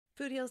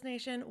Food Heals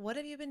Nation, what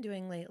have you been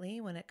doing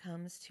lately when it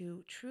comes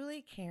to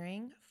truly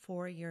caring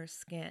for your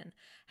skin?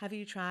 Have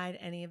you tried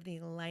any of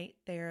the light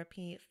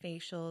therapy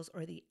facials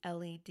or the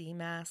LED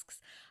masks?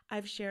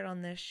 I've shared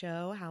on this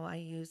show how I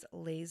use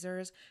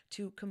lasers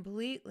to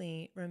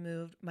completely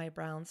remove my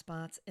brown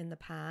spots in the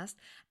past,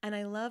 and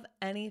I love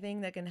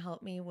anything that can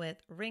help me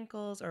with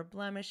wrinkles or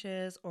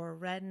blemishes or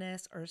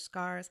redness or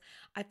scars.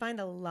 I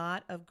find a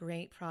lot of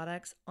great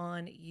products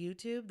on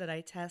YouTube that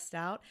I test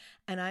out,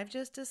 and I've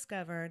just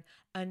discovered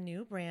a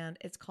new brand.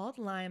 It's called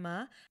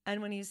Lima.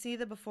 And when you see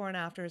the before and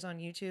afters on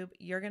YouTube,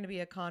 you're going to be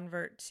a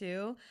convert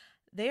too.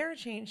 They are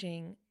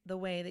changing the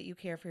way that you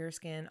care for your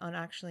skin on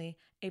actually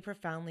a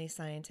profoundly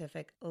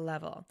scientific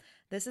level.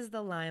 This is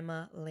the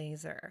Lima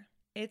laser.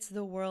 It's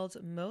the world's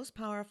most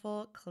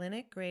powerful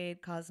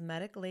clinic-grade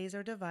cosmetic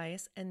laser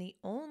device and the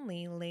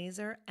only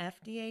laser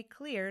FDA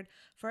cleared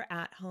for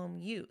at-home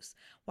use.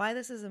 Why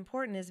this is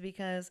important is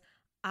because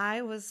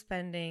I was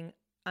spending,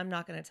 I'm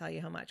not going to tell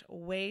you how much,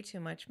 way too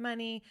much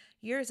money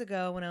years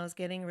ago when I was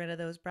getting rid of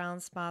those brown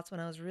spots,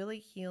 when I was really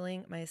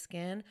healing my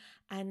skin.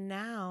 And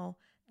now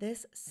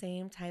this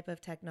same type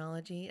of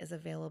technology is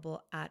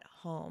available at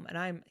home, and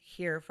I'm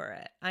here for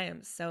it. I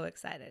am so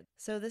excited.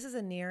 So this is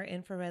a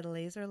near-infrared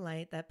laser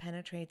light that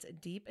penetrates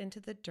deep into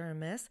the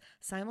dermis,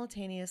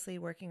 simultaneously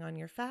working on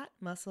your fat,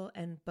 muscle,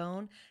 and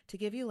bone to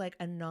give you like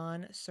a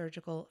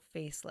non-surgical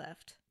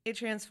facelift. It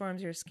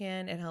transforms your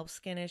skin. It helps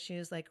skin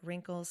issues like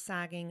wrinkles,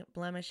 sagging,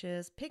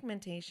 blemishes,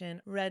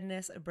 pigmentation,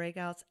 redness,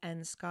 breakouts,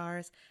 and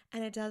scars.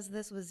 And it does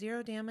this with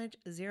zero damage,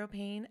 zero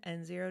pain,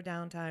 and zero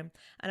downtime.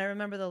 And I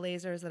remember the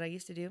lasers that I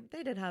used to do,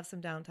 they did have some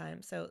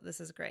downtime, so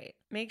this is great.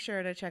 Make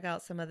sure to check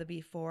out some of the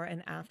before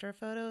and after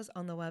photos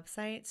on the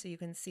website so you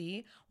can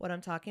see what I'm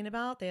talking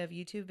about. They have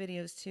YouTube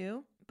videos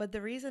too. But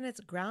the reason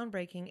it's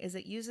groundbreaking is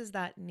it uses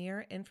that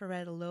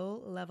near-infrared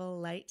low-level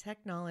light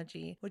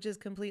technology, which is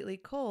completely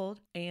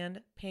cold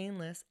and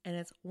painless, and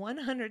it's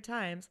 100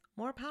 times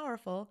more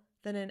powerful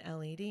than an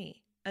LED.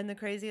 And the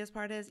craziest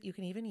part is you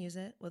can even use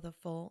it with a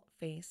full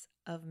face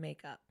of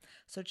makeup.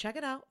 So check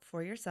it out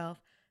for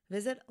yourself.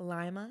 Visit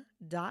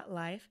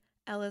lima.life.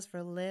 L is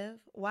for live,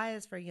 Y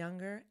is for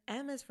younger,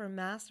 M is for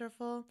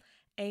masterful,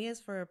 A is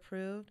for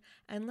approved,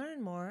 and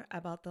learn more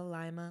about the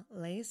Lima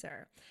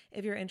laser.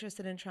 If you're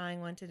interested in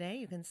trying one today,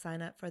 you can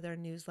sign up for their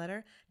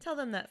newsletter. Tell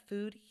them that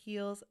Food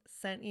Heals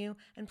sent you,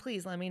 and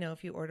please let me know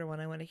if you order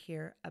one. I want to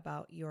hear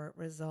about your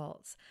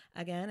results.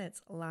 Again,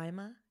 it's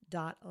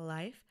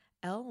lima.life,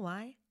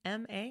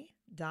 Lyma.life.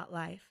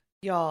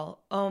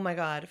 Y'all, oh my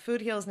God,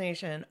 Food Heals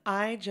Nation,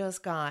 I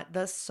just got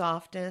the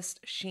softest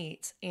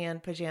sheets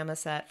and pajama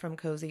set from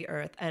Cozy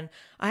Earth, and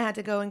I had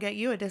to go and get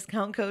you a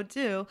discount code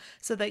too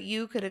so that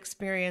you could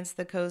experience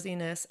the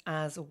coziness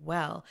as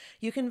well.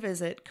 You can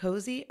visit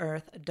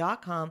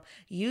CozyEarth.com,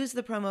 use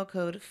the promo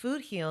code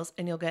FoodHeals,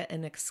 and you'll get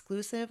an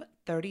exclusive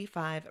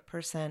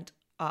 35%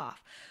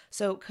 off.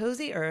 So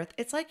Cozy Earth,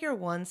 it's like your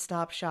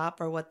one-stop shop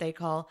for what they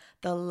call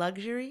the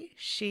luxury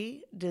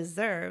she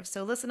deserves.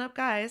 So listen up,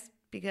 guys,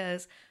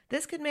 because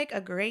this could make a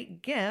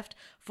great gift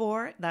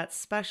for that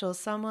special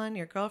someone,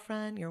 your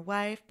girlfriend, your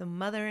wife, the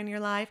mother in your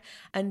life.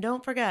 And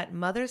don't forget,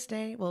 Mother's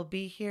Day will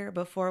be here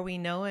before we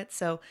know it.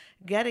 So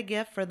get a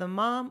gift for the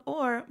mom,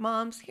 or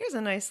moms, here's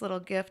a nice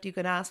little gift you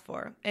could ask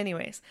for.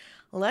 Anyways,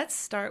 let's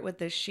start with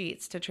the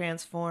sheets to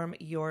transform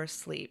your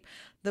sleep.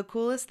 The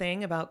coolest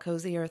thing about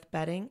Cozy Earth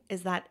bedding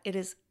is that it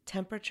is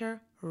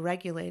temperature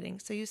regulating,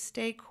 so you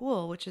stay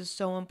cool, which is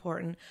so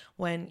important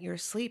when you're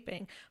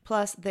sleeping.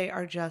 Plus, they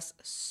are just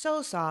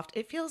so soft.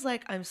 It feels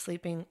like I'm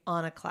sleeping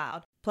on a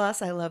cloud.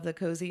 Plus, I love the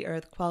Cozy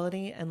Earth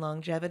quality and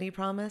longevity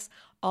promise.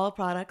 All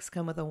products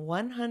come with a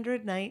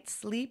 100-night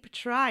sleep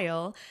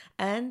trial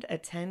and a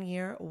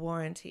 10-year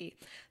warranty.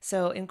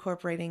 So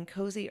incorporating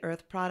Cozy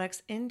Earth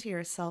products into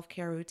your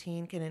self-care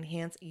routine can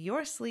enhance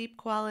your sleep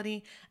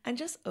quality and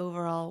just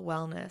overall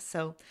wellness.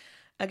 So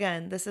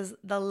again, this is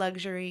the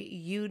luxury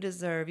you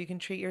deserve. You can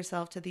treat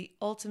yourself to the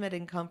ultimate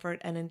in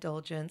comfort and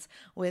indulgence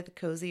with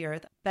Cozy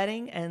Earth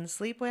bedding and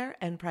sleepwear,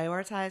 and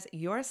prioritize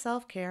your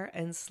self-care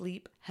and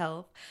sleep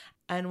health.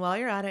 And while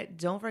you're at it,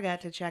 don't forget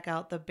to check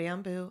out the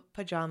bamboo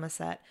pajama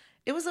set.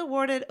 It was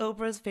awarded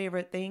Oprah's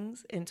Favorite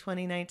Things in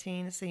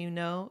 2019, so you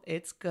know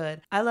it's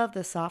good. I love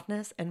the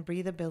softness and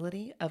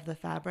breathability of the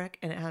fabric,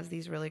 and it has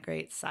these really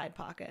great side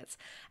pockets.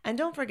 And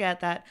don't forget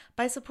that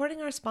by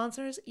supporting our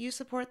sponsors, you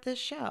support this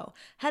show.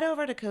 Head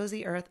over to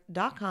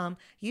CozyEarth.com,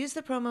 use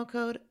the promo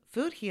code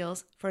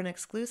FoodHeals for an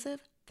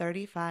exclusive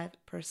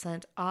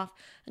 35% off,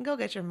 and go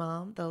get your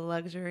mom the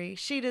luxury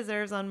she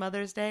deserves on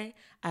Mother's Day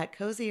at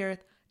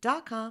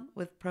CozyEarth.com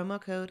with promo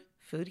code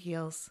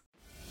FoodHeals.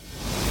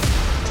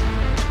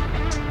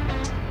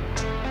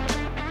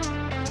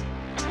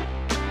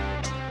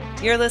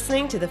 You're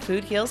listening to the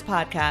Food Heals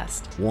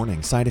podcast.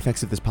 Warning, side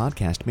effects of this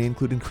podcast may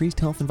include increased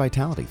health and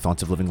vitality,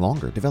 thoughts of living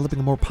longer, developing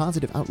a more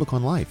positive outlook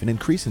on life, an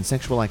increase in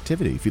sexual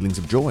activity, feelings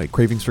of joy,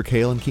 cravings for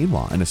kale and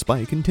quinoa, and a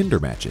spike in Tinder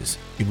matches.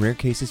 In rare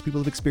cases,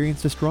 people have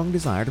experienced a strong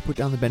desire to put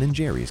down the Ben &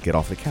 Jerry's, get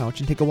off the couch,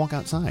 and take a walk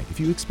outside. If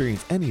you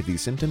experience any of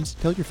these symptoms,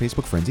 tell your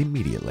Facebook friends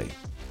immediately.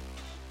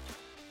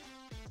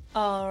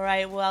 All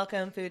right,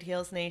 welcome, Food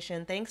Heals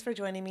Nation. Thanks for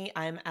joining me.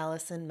 I'm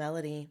Allison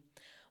Melody.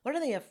 What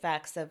are the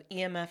effects of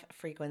EMF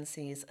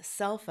frequencies,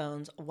 cell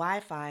phones,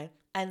 Wi Fi,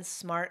 and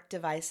smart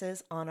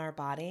devices on our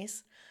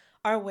bodies?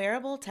 Are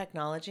wearable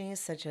technologies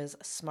such as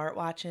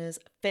smartwatches,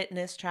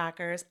 fitness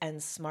trackers,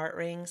 and smart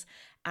rings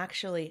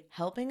actually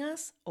helping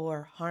us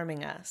or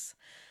harming us?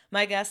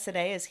 My guest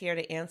today is here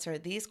to answer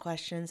these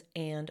questions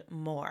and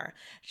more.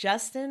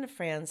 Justin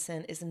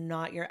Frandson is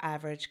not your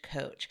average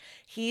coach.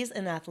 He's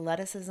an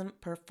athleticism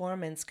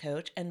performance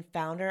coach and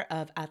founder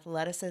of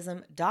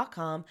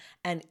athleticism.com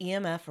and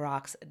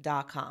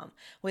EMFrocks.com.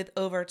 With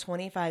over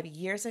 25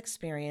 years'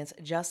 experience,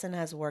 Justin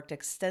has worked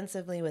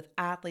extensively with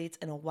athletes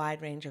in a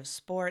wide range of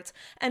sports,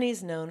 and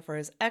he's known for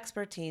his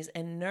expertise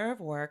in nerve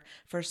work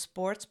for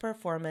sports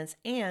performance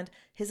and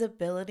his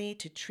ability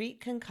to treat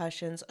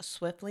concussions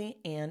swiftly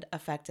and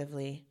effectively.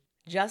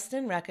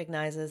 Justin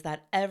recognizes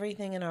that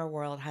everything in our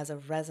world has a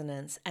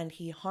resonance, and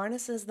he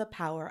harnesses the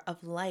power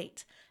of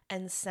light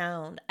and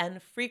sound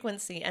and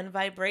frequency and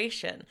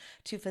vibration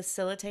to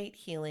facilitate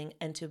healing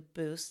and to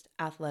boost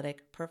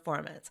athletic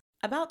performance.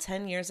 About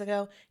 10 years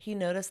ago, he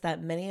noticed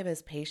that many of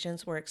his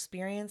patients were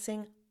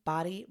experiencing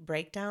body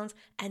breakdowns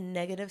and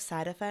negative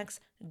side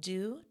effects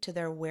due to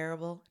their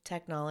wearable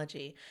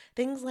technology,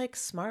 things like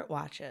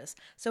smartwatches.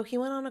 So he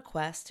went on a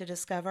quest to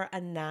discover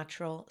a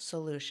natural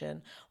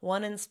solution,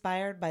 one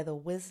inspired by the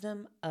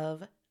wisdom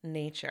of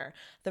nature.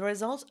 The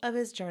result of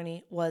his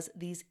journey was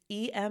these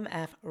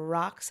EMF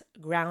Rocks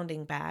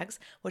grounding bags,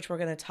 which we're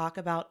going to talk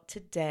about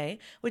today,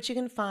 which you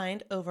can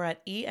find over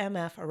at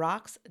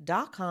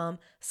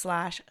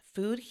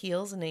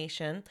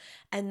emfrocks.com/foodhealsnation.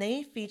 And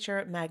they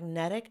feature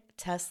magnetic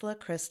Tesla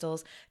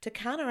crystals to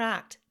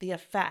counteract the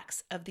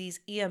effects of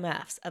these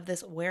EMFs, of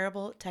this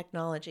wearable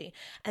technology.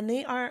 And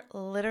they are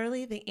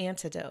literally the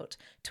antidote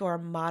to our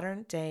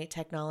modern day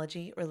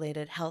technology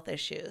related health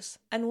issues.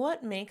 And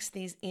what makes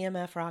these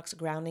EMF Rocks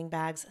grounding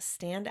bags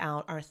stand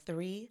out are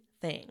three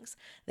things.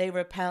 They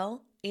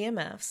repel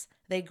EMFs,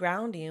 they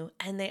ground you,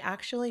 and they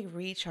actually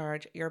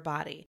recharge your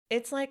body.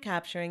 It's like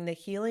capturing the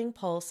healing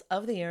pulse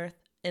of the earth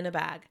in a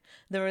bag.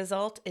 The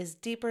result is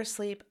deeper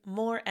sleep,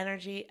 more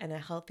energy, and a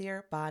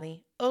healthier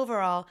body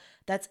overall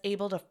that's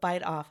able to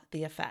fight off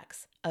the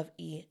effects of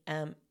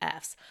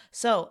EMFs.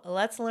 So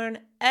let's learn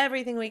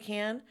everything we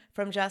can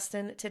from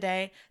Justin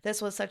today. This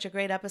was such a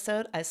great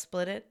episode. I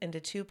split it into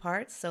two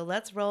parts. So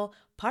let's roll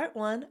part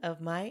one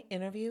of my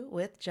interview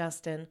with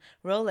Justin.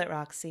 Roll it,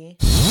 Roxy.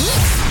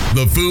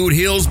 The Food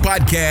Heals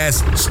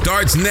Podcast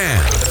starts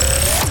now.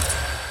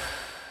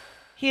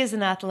 He is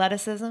an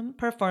athleticism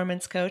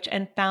performance coach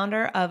and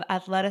founder of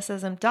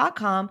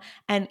athleticism.com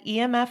and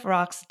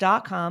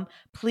EMFrocks.com.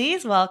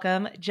 Please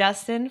welcome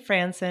Justin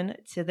Frandson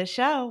to the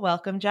show.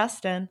 Welcome,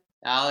 Justin.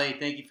 Allie,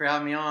 thank you for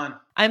having me on.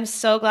 I'm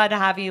so glad to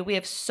have you. We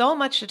have so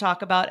much to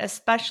talk about,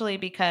 especially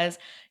because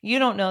you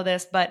don't know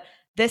this, but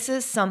this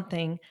is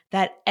something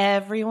that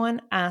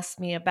everyone asks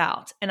me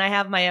about. And I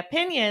have my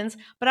opinions,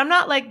 but I'm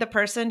not like the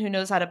person who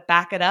knows how to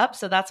back it up.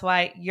 So that's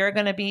why you're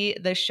going to be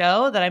the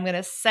show that I'm going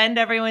to send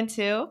everyone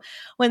to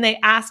when they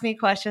ask me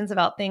questions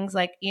about things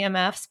like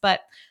EMFs. But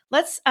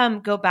let's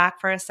go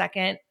back for a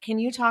second. Can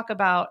you talk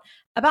about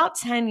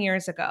 10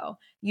 years ago,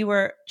 you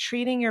were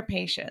treating your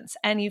patients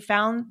and you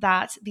found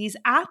that these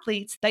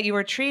athletes that you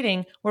were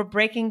treating were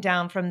breaking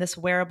down from this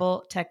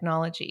wearable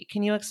technology.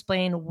 Can you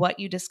explain what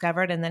you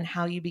discovered and then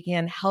how you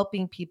began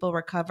helping people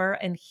recover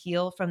and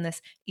heal from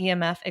this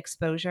EMF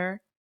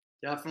exposure?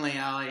 Definitely,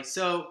 Allie.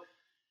 So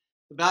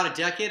about a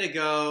decade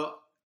ago,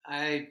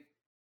 I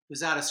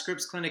was at a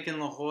Scripps clinic in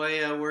La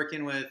Jolla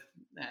working with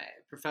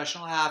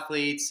professional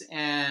athletes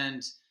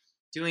and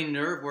doing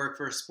nerve work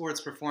for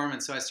sports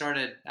performance. So I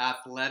started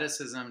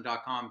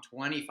athleticism.com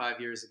 25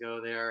 years ago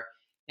there.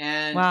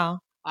 And Wow.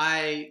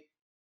 I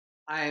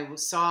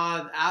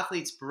saw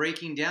athletes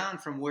breaking down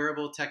from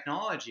wearable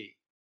technology.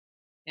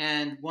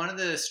 And one of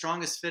the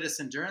strongest, fittest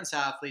endurance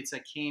athletes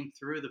that came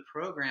through the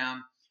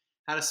program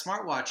had a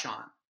smartwatch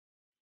on.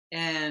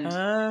 And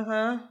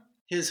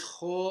his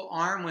whole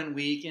arm went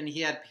weak and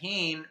he had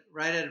pain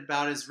right at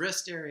about his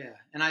wrist area.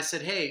 And I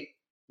said, hey,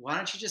 why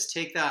don't you just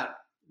take that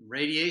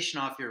radiation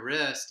off your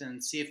wrist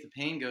and see if the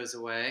pain goes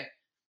away?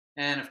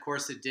 And of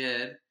course it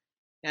did.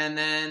 And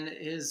then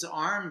his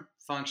arm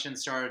function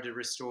started to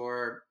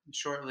restore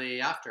shortly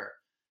after.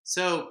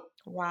 So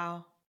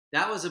wow.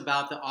 That was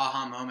about the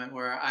aha moment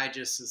where I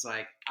just was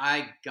like,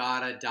 I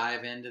gotta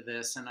dive into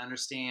this and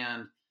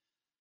understand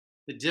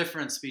the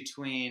difference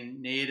between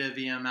native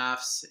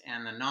EMFs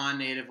and the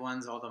non-native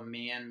ones, all the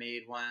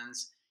man-made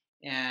ones,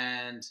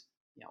 and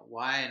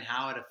why and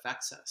how it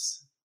affects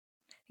us.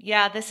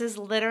 Yeah, this is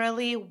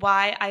literally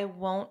why I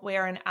won't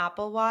wear an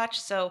Apple Watch.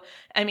 So,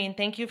 I mean,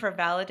 thank you for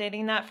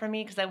validating that for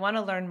me because I want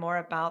to learn more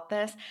about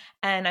this.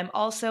 And I'm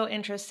also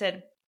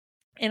interested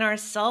in our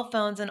cell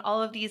phones and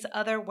all of these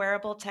other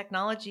wearable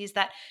technologies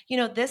that,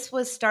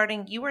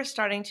 you were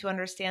starting to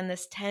understand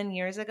this 10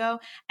 years ago,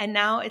 and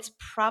now it's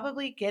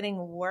probably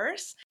getting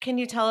worse. Can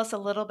you tell us a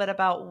little bit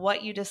about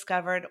what you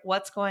discovered,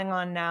 what's going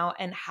on now,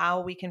 and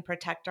how we can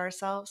protect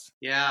ourselves?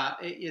 Yeah,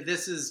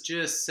 this is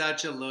just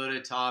such a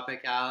loaded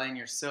topic, Allie, and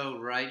you're so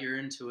right. Your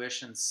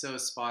intuition's so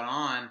spot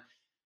on.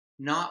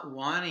 Not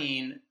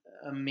wanting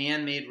a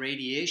man made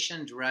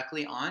radiation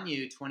directly on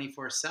you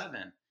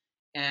 24/7.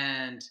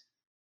 And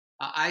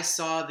I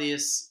saw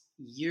this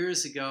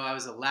years ago. I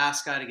was the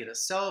last guy to get a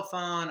cell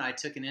phone. I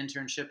took an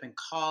internship in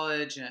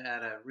college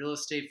at a real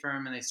estate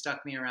firm, and they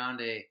stuck me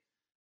around a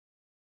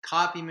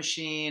copy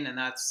machine, and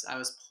I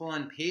was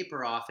pulling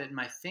paper off it, and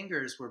my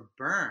fingers were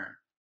burned.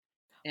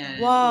 And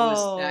it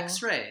was Whoa.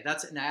 X-ray.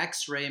 That's an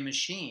X-ray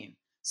machine.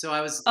 So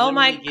I was Oh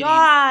my literally getting,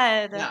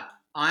 God. yeah,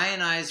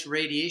 ionized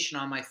radiation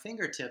on my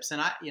fingertips,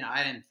 and I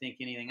didn't think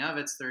anything of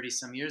it. It's 30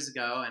 some years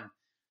ago, and I'm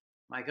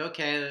like,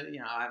 okay,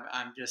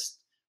 I'm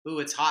just, ooh,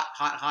 it's hot,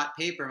 hot, hot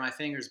paper. My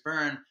fingers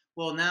burn.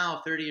 Well,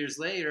 now 30 years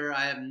later,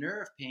 I have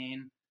nerve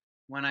pain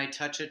when I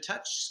touch a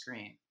touch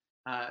screen,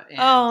 and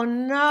Oh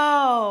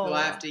so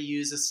I have no. to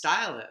use a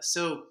stylus.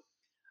 So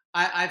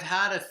I've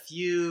had a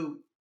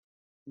few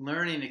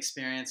learning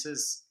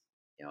experiences,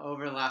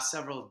 over the last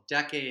several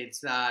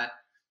decades that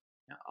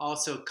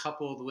also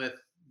coupled with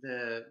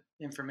the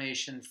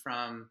information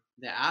from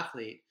the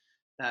athlete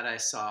that I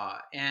saw.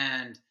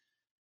 And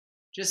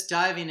just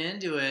diving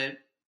into it,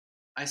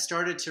 I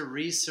started to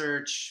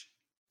research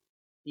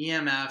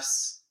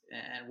EMFs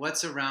and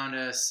what's around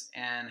us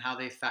and how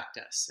they affect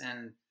us.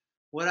 And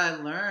what I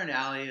learned,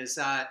 Ali, is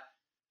that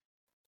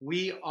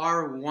we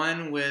are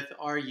one with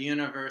our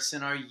universe,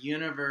 and our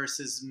universe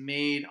is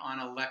made on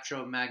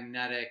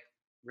electromagnetic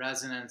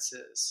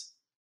resonances,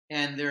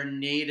 and they're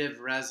native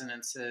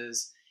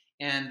resonances,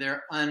 and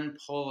they're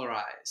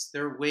unpolarized.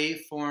 They're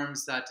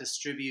waveforms that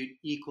distribute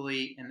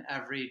equally in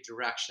every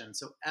direction.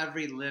 So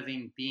every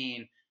living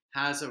being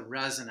has a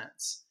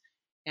resonance,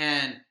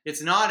 and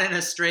it's not in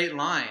a straight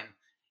line.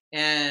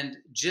 And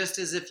just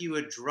as if you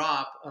would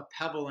drop a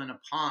pebble in a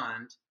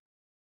pond,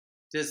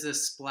 does the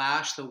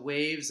splash, the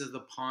waves of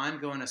the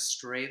pond go in a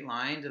straight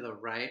line to the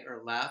right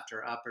or left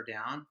or up or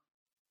down?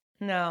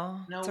 No,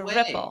 it's No a way.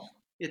 ripple.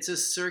 It's a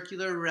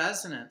circular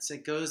resonance.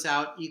 It goes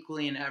out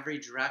equally in every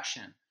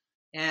direction.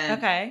 And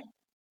Okay.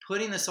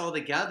 putting this all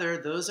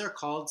together, those are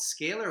called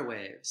scalar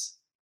waves.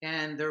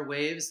 And they're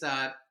waves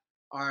that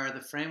are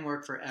the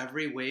framework for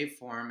every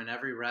waveform and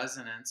every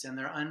resonance, and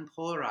they're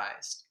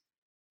unpolarized.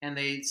 And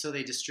they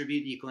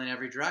distribute equally in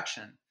every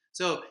direction.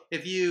 So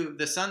if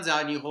the sun's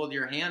out and you hold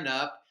your hand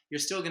up, you're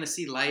still going to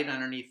see light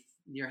underneath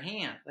your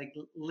hand, like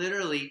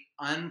literally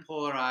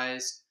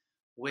unpolarized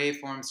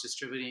waveforms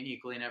distributing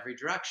equally in every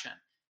direction.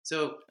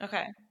 So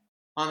Okay.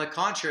 on the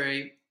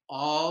contrary,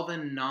 all the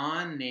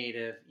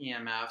non-native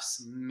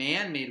EMFs,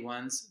 man-made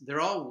ones, they're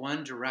all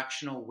one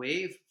directional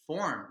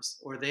waveforms,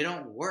 or they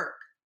don't work.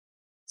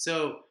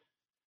 So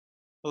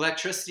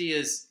electricity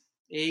is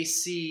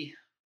AC,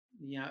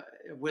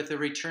 with the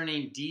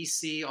returning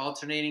DC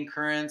alternating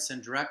currents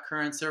and direct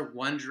currents. They're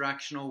one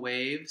directional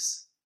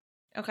waves.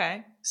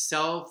 Okay.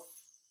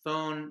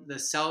 The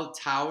cell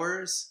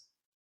towers,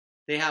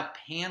 they have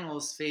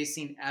panels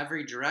facing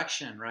every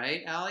direction,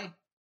 right, Allie?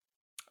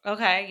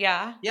 Okay.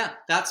 Yeah. Yeah,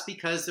 that's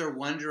because they're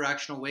one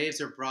directional waves.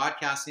 They're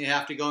broadcasting. They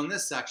have to go in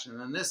this section,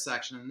 and then this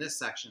section, and this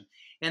section.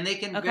 And they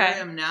can vary Okay.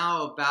 them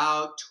now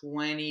about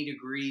 20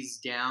 degrees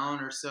down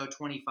or so,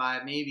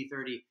 25, maybe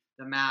 30,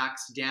 the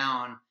max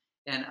down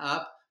and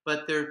up,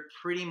 but they're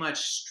pretty much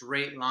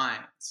straight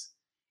lines,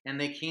 and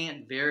they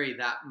can't vary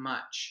that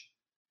much.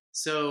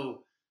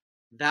 So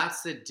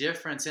that's the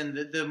difference. And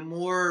the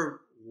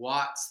more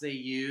watts they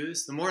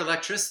use, the more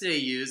electricity they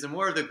use, the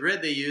more of the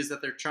grid they use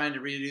that they're trying to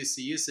reduce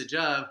the usage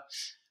of,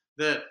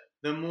 the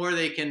the more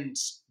they can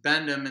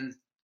bend them and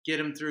get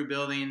them through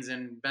buildings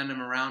and bend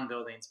them around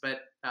buildings.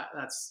 But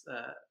that's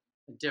a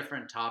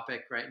different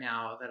topic right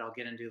now that I'll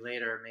get into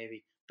later,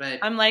 maybe. But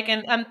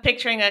I'm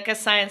picturing like a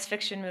science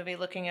fiction movie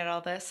looking at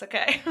all this.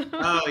 Okay.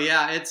 oh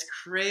yeah, it's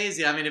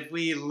crazy. I mean, if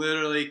we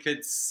literally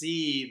could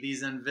see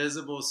these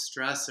invisible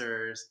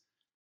stressors,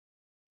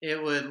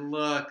 it would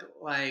look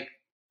like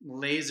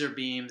laser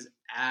beams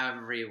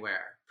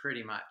everywhere,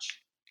 pretty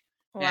much.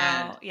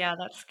 And Wow. Yeah,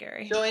 that's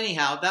scary. so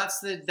anyhow, that's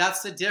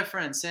the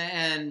difference.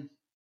 And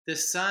the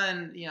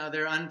sun,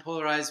 they're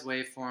unpolarized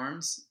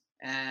waveforms,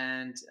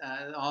 and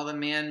all the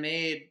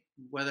man-made,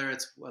 whether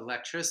it's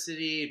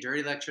electricity, dirty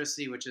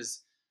electricity, which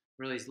is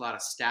really a lot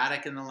of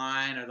static in the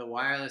line, or the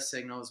wireless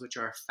signals, which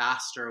are a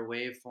faster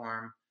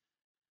waveform,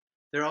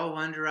 they're all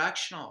one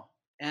directional.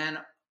 And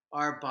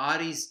our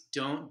bodies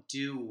don't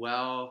do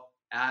well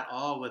at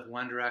all with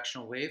one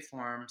directional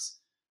waveforms,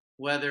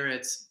 whether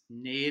it's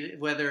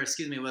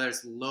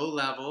low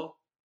level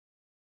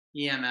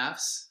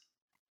EMFs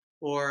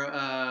or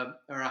a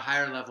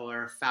higher level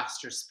or a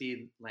faster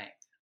speed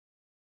length.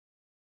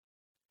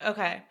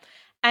 Okay.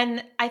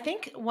 And I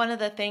think one of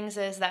the things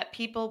is that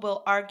people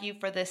will argue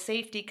for the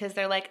safety because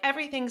they're like,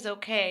 everything's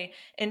okay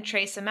in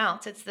trace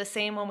amounts. It's the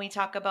same when we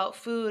talk about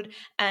food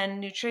and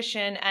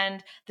nutrition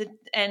and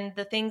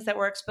the things that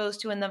we're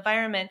exposed to in the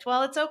environment.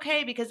 Well, it's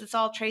okay because it's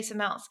all trace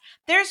amounts.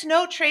 There's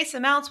no trace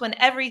amounts when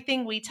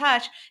everything we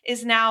touch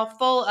is now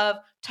full of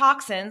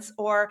toxins,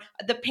 or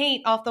the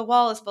paint off the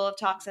wall is full of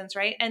toxins,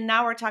 right? And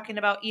now we're talking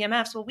about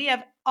EMFs. Well, we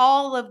have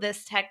all of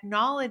this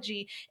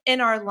technology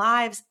in our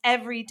lives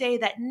every day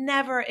that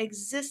never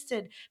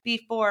existed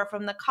before,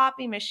 from the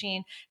copy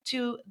machine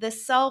to the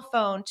cell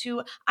phone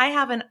to I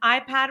have an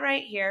iPad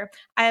right here.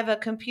 I have a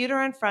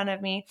computer in front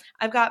of me.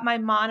 I've got my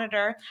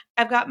monitor.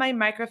 I've got my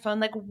microphone.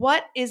 Like,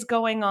 what is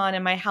going on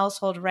in my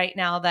household right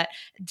now that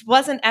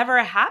wasn't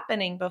ever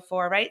happening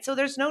before, right? So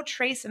there's no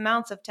trace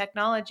amounts of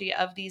technology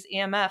of these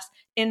EMFs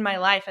in my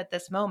life at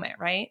this moment,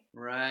 right?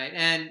 Right.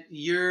 And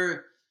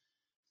you're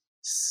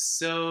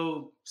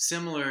so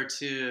similar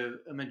to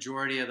a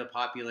majority of the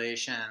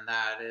population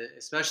that,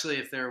 especially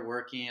if they're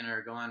working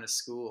or going to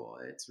school,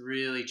 it's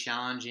really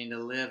challenging to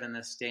live in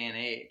this day and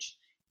age.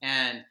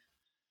 And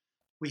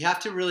we have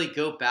to really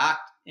go back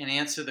and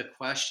answer the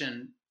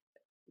question,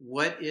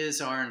 what is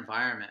our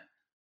environment?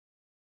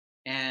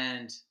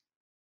 And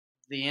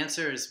the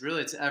answer is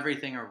really it's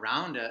everything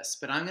around us.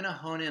 But I'm going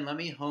to let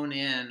me hone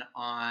in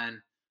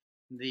on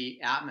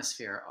the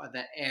atmosphere, or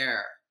the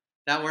air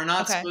that we're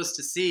not Okay. supposed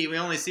to see. We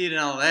only see it in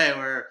LA,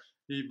 where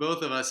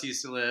both of us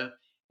used to live,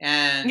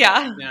 and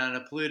Yeah. in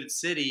a polluted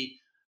city.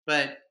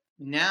 But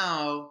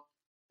now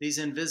these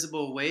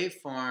invisible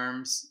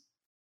waveforms,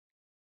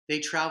 they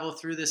travel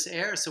through this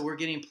air, so we're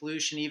getting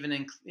pollution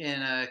even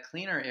in a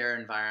cleaner air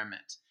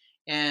environment.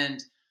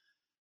 And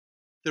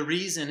the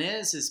reason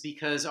is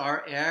because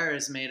our air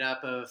is made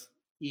up of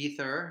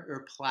ether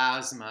or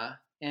plasma,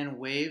 and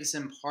waves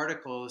and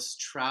particles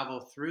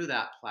travel through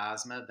that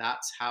plasma.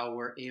 That's how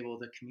we're able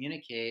to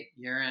communicate.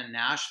 You're in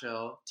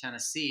Nashville,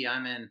 Tennessee.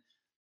 I'm in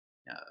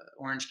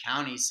Orange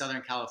County,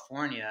 Southern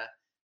California.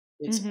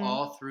 It's Mm-hmm.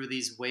 all through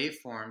these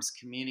waveforms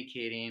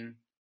communicating,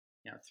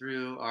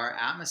 through our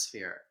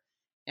atmosphere.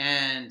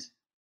 And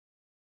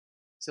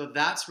so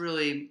that's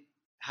really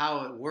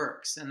how it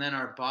works. And then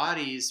our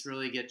bodies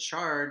really get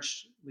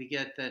charged. We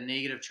get the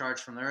negative charge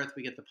from the earth,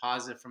 we get the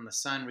positive from the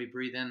sun. We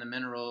breathe in the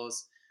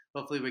minerals.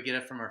 Hopefully, we get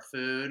it from our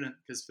food,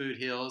 because food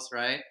heals,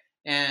 right?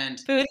 And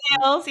Food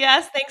heals.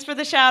 Yes. Thanks for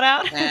the shout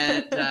out.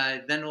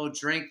 then we'll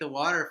drink the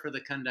water for the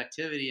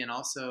conductivity and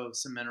also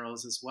some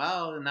minerals as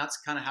well. And that's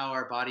kind of how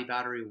our body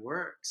battery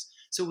works.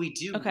 So we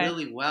do Okay.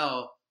 really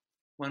well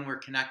when we're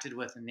connected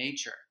with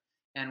nature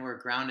and we're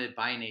grounded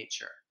by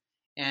nature.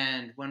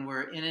 And when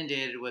we're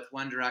inundated with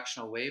one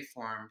directional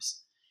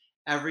waveforms,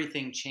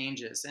 everything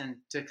changes. And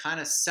to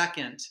kind of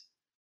second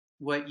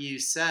what you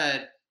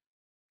said,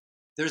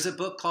 there's a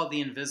book called The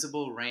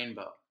Invisible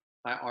Rainbow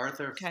by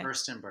Arthur Okay.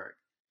 Furstenberg,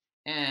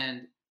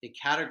 and it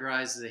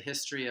categorizes the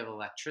history of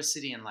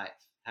electricity and life.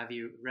 Have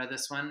you read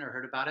this one or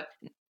heard about it?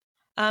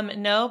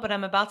 No, but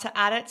I'm about to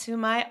add it to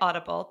my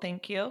Audible.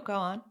 Thank you. Go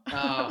on.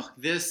 Oh,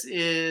 this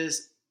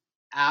is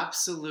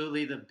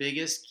absolutely the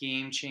biggest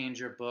game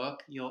changer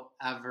book you'll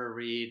ever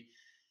read.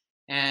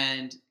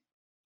 And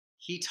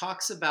he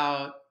talks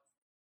about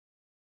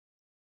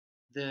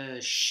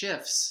the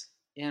shifts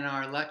in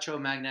our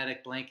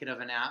electromagnetic blanket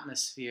of an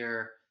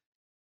atmosphere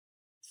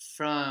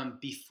from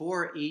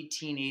before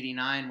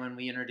 1889, when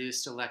we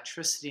introduced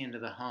electricity into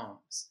the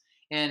homes.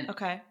 And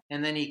Okay.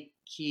 and then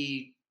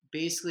he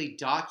basically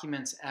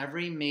documents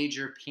every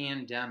major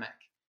pandemic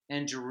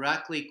and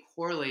directly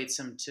correlates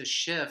them to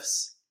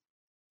shifts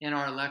in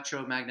our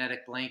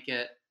electromagnetic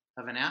blanket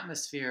of an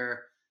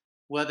atmosphere,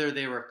 whether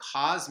they were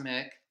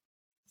cosmic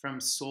from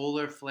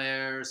solar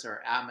flares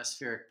or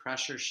atmospheric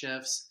pressure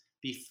shifts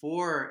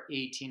before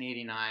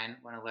 1889,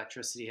 when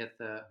electricity hit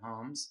the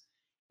homes,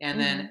 and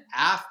then Mm-hmm.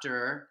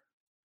 after,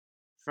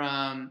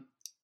 from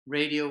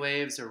radio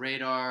waves or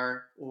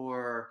radar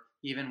or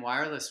even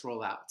wireless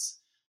rollouts.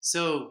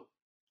 So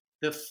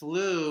the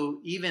flu,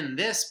 even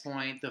this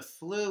point, the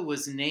flu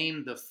was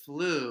named the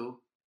flu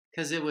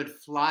because it would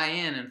fly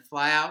in and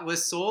fly out with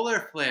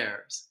solar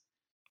flares.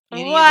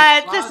 Any of the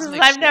What?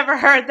 cosmic I've shifts. never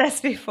heard this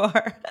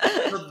before.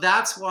 So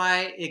that's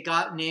why it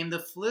got named the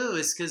flu,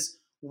 is because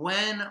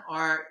when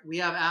we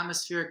have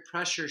atmospheric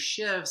pressure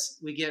shifts,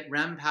 we get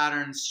REM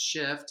patterns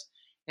shift,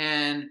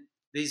 and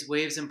these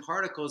waves and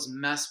particles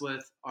mess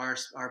with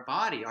our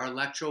body, our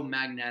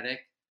electromagnetic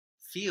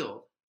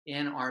field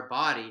in our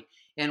body,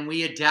 and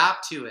we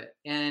adapt to it.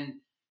 And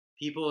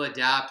people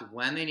adapt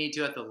when they need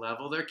to at the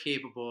level they're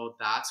capable.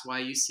 That's why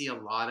you see a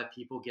lot of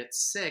people get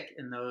sick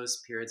in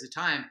those periods of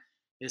time,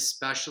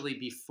 especially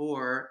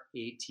before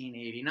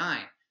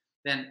 1889.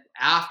 Then,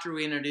 after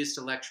we introduced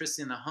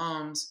electricity in the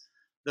homes,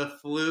 the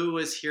flu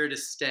was here to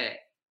stay.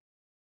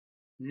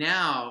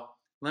 Now,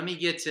 let me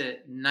get to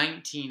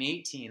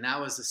 1918.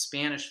 That was the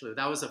Spanish flu.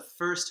 That was the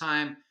first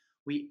time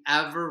we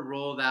ever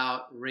rolled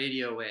out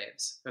radio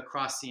waves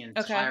across the Okay.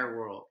 entire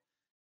world.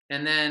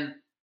 And then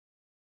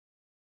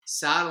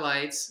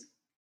satellites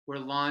were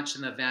launched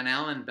in the Van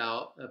Allen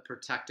belt, a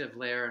protective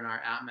layer in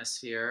our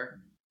atmosphere.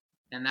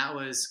 and that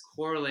was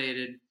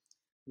correlated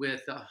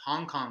with the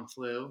Hong Kong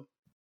flu.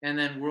 And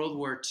then World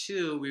War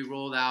II, we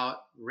rolled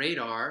out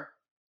radar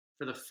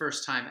for the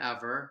first time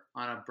ever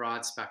on a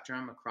broad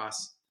spectrum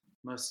across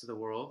most of the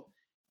world.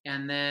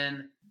 And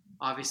then,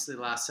 obviously,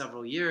 the last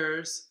several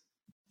years,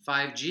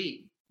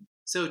 5G.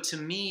 So to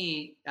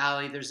me,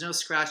 Allie, there's no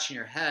scratching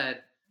your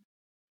head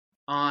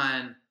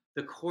on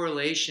the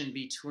correlation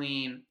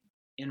between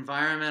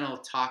environmental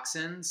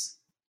toxins,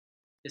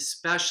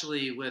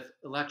 especially with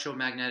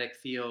electromagnetic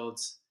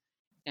fields,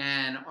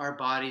 and our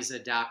bodies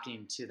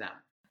adapting to them.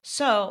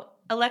 So,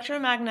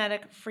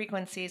 electromagnetic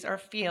frequencies or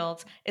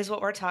fields is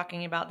what we're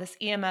talking about, this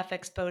EMF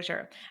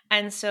exposure.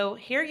 And so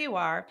here you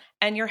are,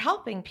 and you're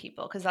helping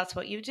people because that's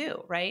what you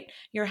do, right?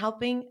 You're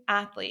helping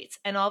athletes,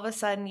 and all of a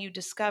sudden you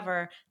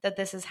discover that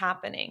this is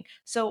happening.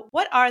 So,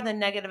 what are the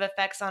negative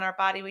effects on our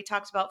body? We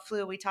talked about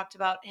flu, we talked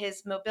about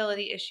his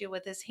mobility issue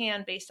with his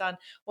hand based on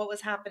what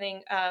was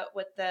happening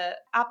with the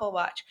Apple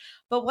Watch.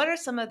 But what are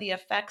some of the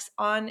effects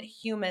on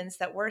humans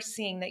that we're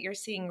seeing, that you're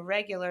seeing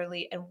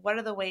regularly, and what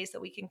are the ways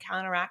that we can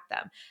counteract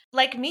them?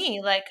 Like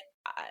me,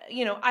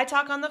 I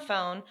talk on the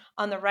phone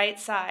on the right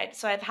side.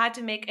 So I've had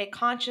to make a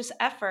conscious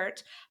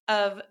effort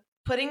of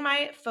putting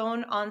my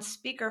phone on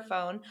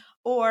speakerphone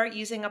or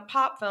using a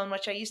pop phone,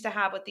 which I used to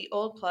have with the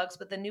old plugs,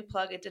 but the new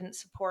plug it didn't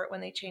support when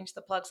they changed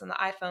the plugs on the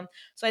iPhone.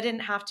 So I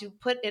didn't have to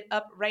put it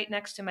up right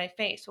next to my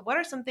face. So what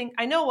are some things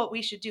I know what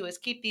we should do is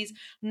keep these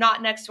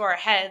not next to our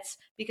heads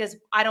because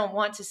I don't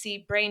want to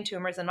see brain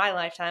tumors in my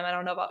lifetime. I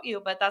don't know about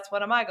you, but that's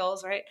one of my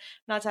goals, right?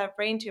 Not to have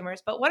brain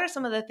tumors. But what are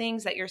some of the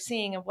things that you're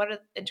seeing and what are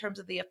in terms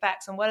of the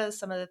effects and what are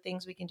some of the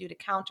things we can do to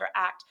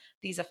counteract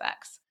these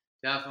effects?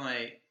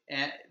 Definitely.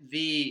 And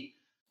the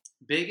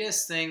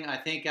biggest thing I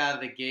think out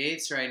of the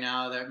gates right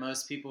now that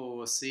most people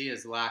will see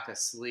is lack of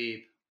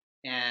sleep.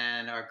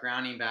 And our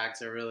grounding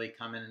bags are really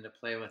coming into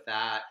play with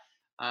that.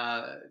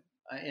 Uh,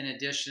 in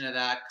addition to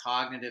that,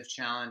 cognitive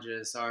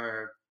challenges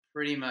are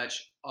pretty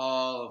much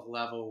all of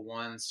level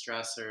one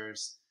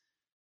stressors.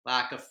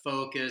 Lack of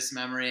focus,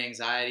 memory,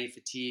 anxiety,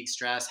 fatigue,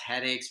 stress,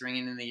 headaches,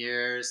 ringing in the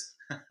ears.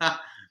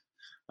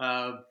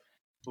 uh,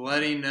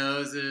 Bloody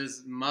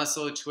noses,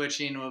 muscle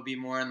twitching will be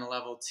more in the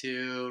level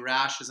 2,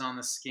 rashes on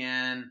the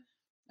skin,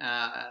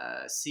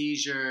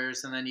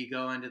 seizures, and then you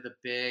go into the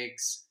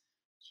bigs: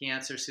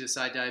 cancer,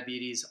 suicide,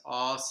 diabetes,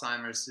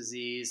 Alzheimer's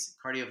disease,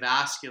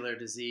 cardiovascular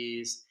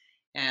disease,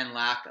 and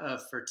lack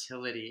of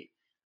fertility.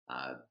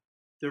 Uh,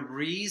 the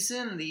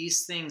reason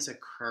these things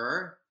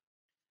occur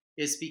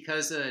is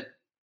because a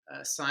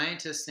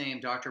scientist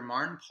named Dr.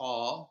 Martin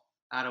Pall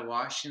out of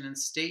Washington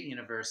State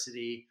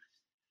University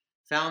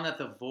found that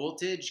the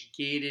voltage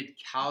gated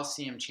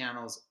calcium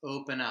channels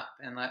open up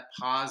and let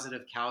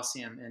positive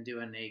calcium into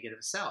a negative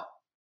cell.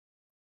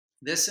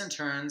 This in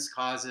turn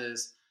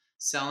causes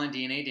cell and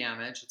DNA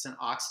damage. It's an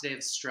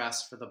oxidative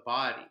stress for the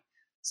body.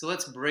 So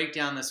let's break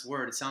down this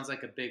word. It sounds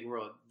like a big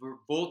word. We're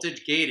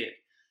voltage gated.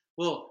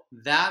 Well,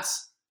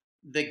 that's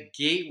the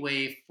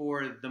gateway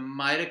for the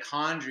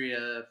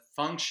mitochondria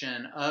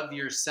function of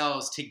your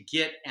cells to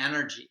get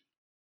energy.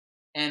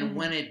 And Mm-hmm.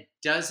 when it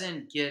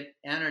doesn't get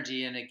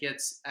energy and it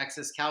gets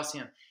excess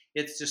calcium,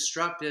 it's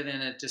disruptive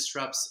and it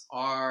disrupts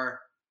our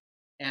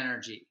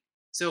energy.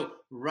 So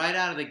right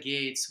out of the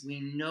gates, we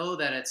know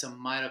that it's a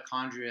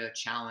mitochondria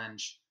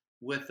challenge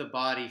with the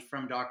body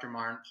from Dr.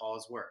 Martin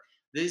Pall's work.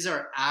 These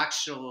are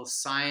actual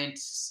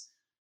science,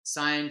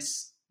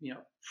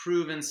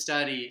 proven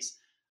studies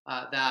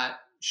that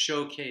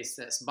showcase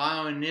this.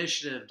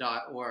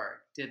 Bioinitiative.org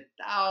did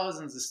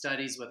thousands of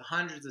studies with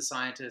hundreds of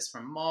scientists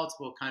from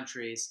multiple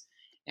countries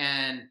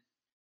and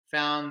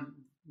found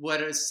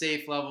what is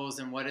safe levels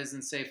and what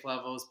isn't safe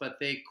levels, but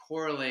they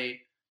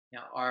correlate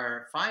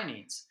our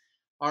findings.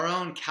 Our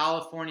own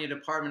California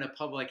Department of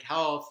Public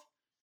Health,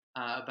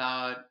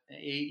 about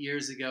 8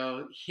 years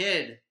ago,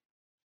 hid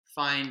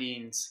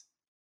findings,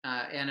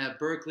 and a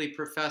Berkeley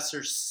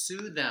professor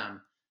sued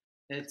them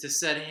and to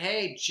said,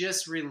 "Hey,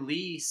 just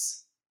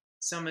release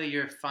some of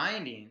your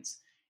findings,"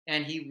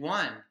 and he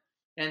won.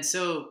 And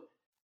so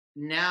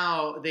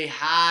now they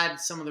had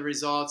some of the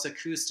results: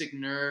 acoustic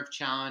nerve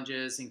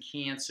challenges and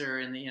cancer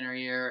in the inner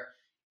ear,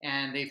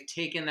 and they've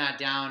taken that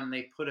down and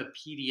they put a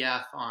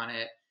PDF on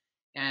it,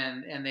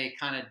 and they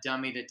kind of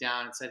dummied it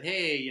down and said,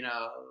 "Hey,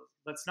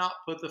 let's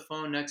not put the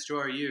phone next to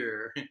our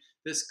ear.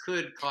 This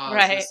could cause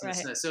Right, this and this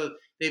right. and that." So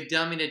they've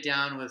dummied it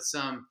down with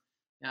some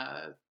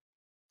uh,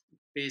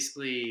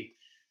 basically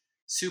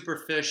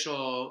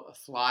superficial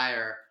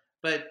flyer.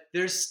 But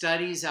there's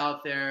studies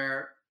out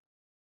there.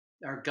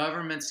 Our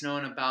government's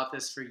known about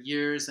this for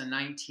years. In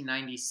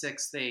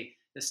 1996, they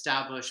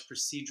established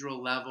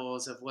procedural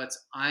levels of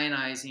what's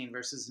ionizing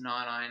versus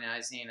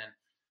non-ionizing. And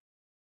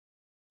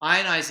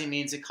ionizing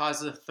means it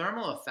causes a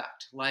thermal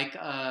effect,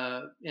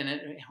 and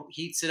it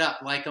heats it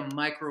up like a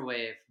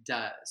microwave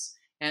does.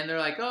 And they're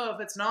like, "Oh,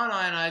 if it's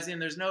non-ionizing,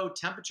 there's no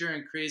temperature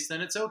increase, then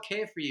it's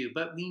okay for you."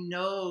 But we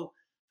know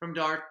from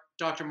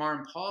Dr.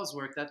 Martin Pall's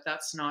work that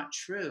that's not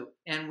true.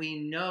 And we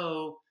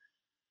know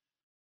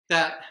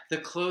that the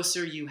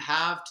closer you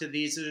have to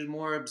these, the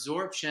more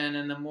absorption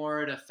and the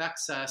more it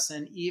affects us.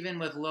 And even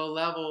with low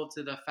level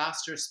to the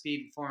faster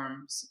speed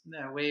forms,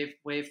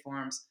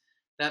 waveforms,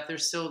 that they're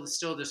still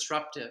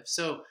disruptive.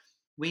 So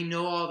we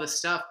know all the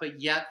stuff,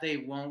 but yet they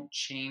won't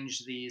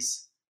change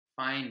these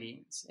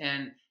findings.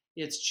 And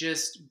it's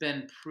just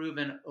been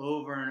proven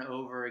over and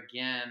over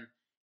again.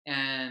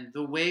 And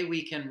the way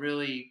we can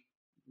really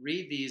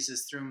read these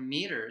is through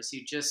meters.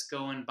 You just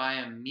go and buy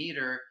a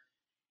meter,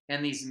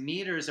 and these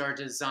meters are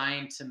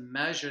designed to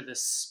measure the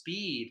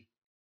speed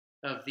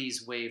of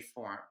these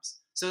waveforms.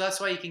 So that's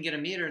why you can get a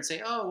meter and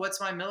say, oh,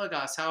 what's my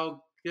milligauss?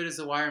 How good is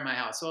the wire in my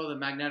house? Oh, the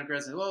magnetic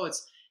resonance. Oh,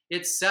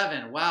 it's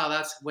 7. Wow,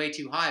 that's way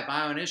too high.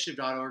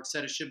 Bioinitiative.org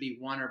said it should be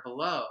 1 or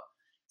below.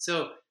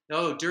 So,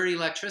 oh, dirty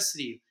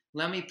electricity.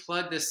 Let me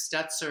plug this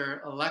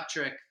Stetzer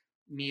electric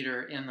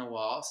meter in the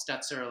wall,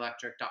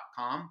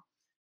 StetzerElectric.com.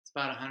 It's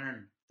about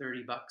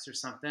 $130 or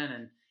something.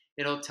 And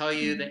it'll tell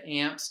you the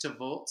amps to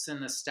volts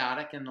and the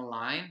static in the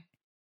line. It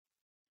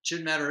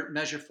should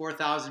measure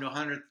 4,000 to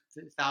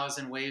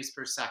 100,000 waves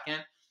per second.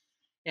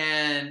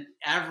 And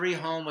every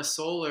home with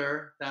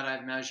solar that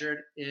I've measured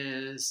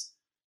is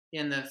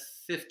in the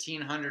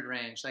 1,500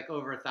 range, like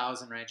over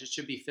 1,000 range. It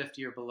should be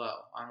 50 or below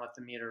on what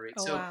the meter reads.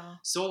 Oh, so wow.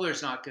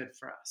 Solar's not good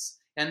for us.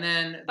 And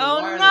then the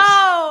wireless.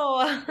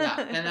 Oh, no! Yeah,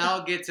 and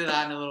I'll get to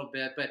that in a little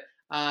bit. But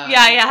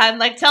yeah. I'm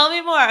like, tell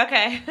me more.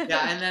 Okay.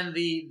 Yeah, and then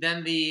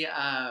the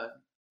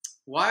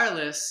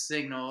wireless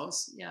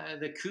signals,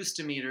 the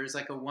acoustometer is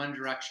like a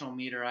one-directional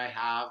meter I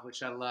have,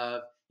 which I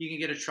love. You can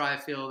get a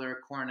Trifield or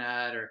a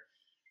Cornet, or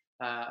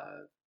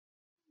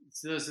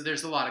so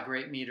there's a lot of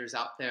great meters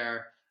out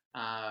there,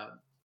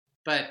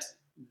 but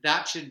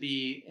that should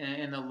be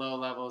in the low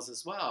levels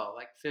as well,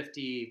 like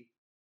 50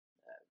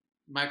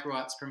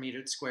 microwatts per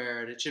meter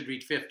squared. It should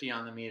read 50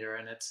 on the meter,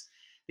 and it's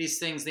these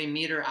things, they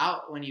meter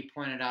out when you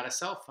point it at a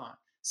cell phone.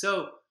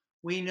 So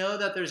we know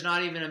that there's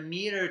not even a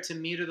meter to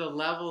meter the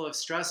level of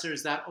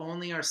stressors that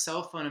only our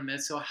cell phone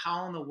emits. So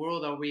how in the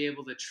world are we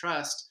able to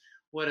trust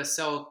what a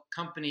cell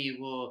company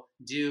will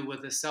do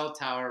with a cell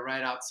tower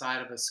right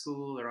outside of a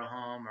school or a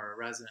home or a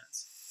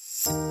residence?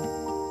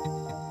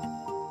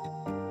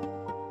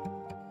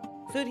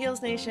 Food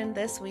Heals Nation,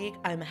 this week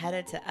I'm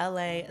headed to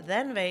LA,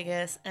 then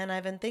Vegas, and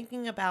I've been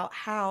thinking about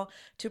how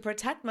to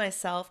protect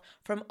myself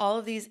from all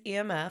of these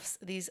EMFs,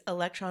 these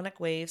electronic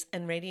waves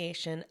and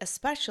radiation,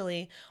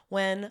 especially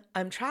when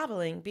I'm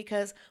traveling,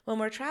 because when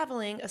we're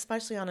traveling,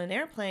 especially on an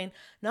airplane,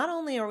 not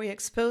only are we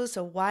exposed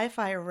to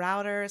Wi-Fi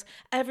routers,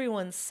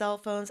 everyone's cell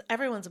phones,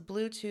 everyone's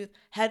Bluetooth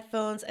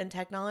headphones and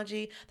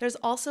technology, there's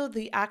also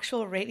the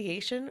actual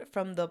radiation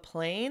from the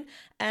plane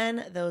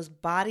and those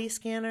body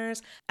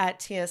scanners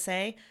at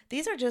TSA.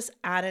 These are just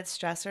added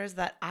stressors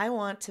that I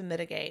want to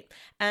mitigate.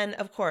 And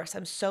of course,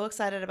 I'm so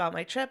excited about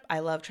my trip. I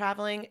love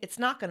traveling. It's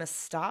not going to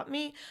stop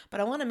me, but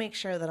I want to make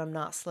sure that I'm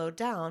not slowed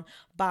down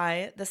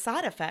by the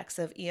side effects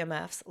of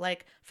EMFs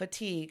like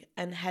fatigue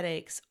and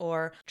headaches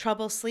or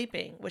trouble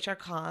sleeping, which are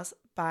caused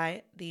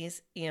by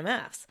these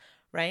EMFs,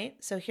 right?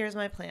 So here's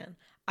my plan.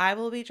 I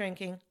will be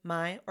drinking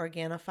my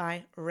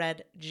Organifi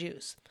red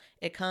juice.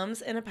 It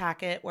comes in a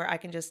packet where I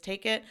can just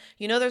take it.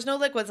 You know, there's no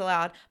liquids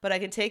allowed, but I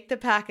can take the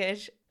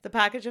package of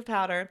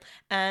powder,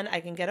 and I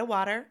can get a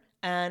water,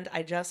 and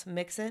I just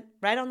mix it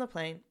right on the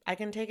plane. I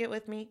can take it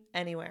with me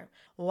anywhere.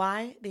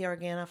 Why the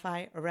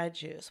Organifi red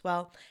juice?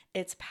 Well,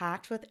 it's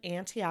packed with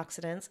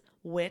antioxidants,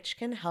 which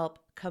can help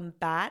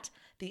combat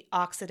the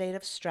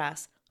oxidative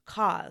stress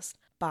caused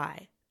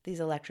by these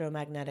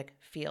electromagnetic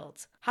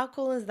fields. How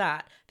cool is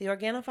that? The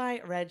Organifi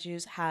red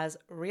juice has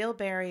real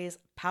berries,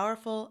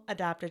 powerful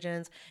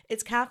adaptogens.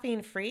 It's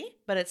caffeine free,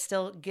 but it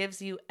still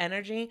gives you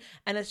energy,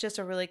 and it's just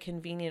a really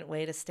convenient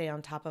way to stay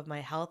on top of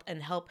my health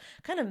and help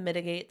kind of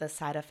mitigate the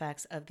side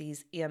effects of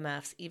these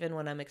EMFs, even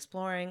when I'm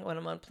exploring, when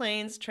I'm on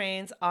planes,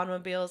 trains,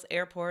 automobiles,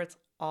 airports,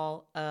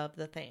 all of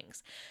the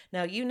things.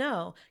 Now, you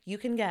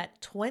can get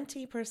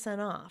 20%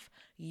 off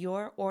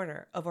your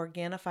order of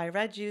Organifi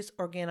red juice,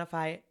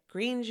 Organifi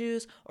green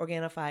juice,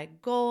 Organifi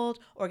gold,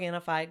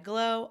 Organifi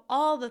glow,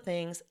 all the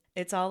things.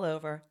 It's all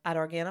over at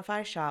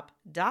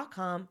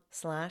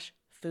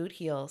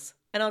OrganifiShop.com/foodheals.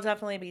 And I'll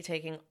definitely be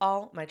taking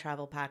all my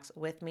travel packs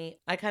with me.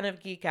 I kind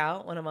of geek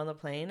out when I'm on the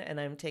plane and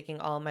I'm taking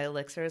all my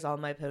elixirs, all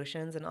my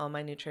potions, and all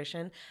my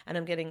nutrition, and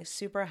I'm getting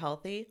super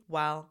healthy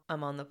while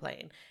I'm on the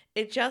plane.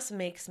 It just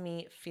makes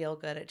me feel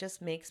good. It just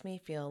makes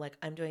me feel like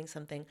I'm doing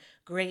something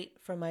great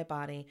for my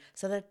body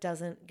so that it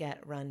doesn't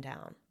get run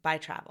down by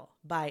travel,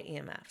 by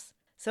EMFs.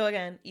 So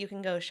again, you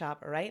can go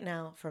shop right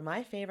now for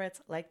my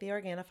favorites like the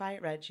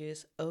Organifi red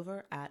juice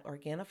over at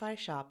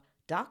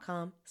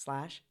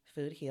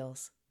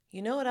OrganifiShop.com/foodheals.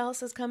 You know what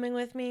else is coming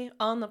with me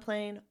on the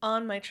plane,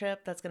 on my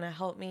trip, that's going to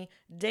help me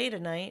day to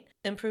night,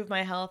 improve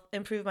my health,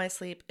 improve my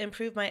sleep,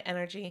 improve my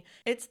energy?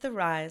 It's the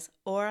Rise,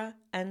 Aura,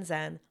 and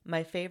Zen,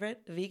 my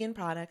favorite vegan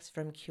products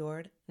from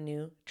Cured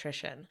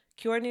Nutrition.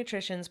 Cured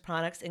Nutrition's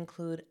products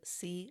include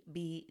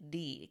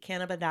CBD,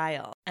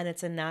 cannabidiol, and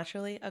it's a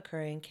naturally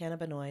occurring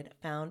cannabinoid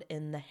found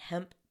in the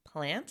hemp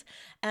plant.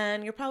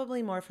 And you're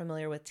probably more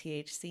familiar with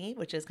THC,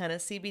 which is kind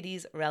of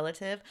CBD's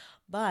relative,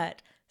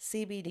 but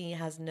CBD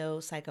has no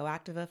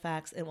psychoactive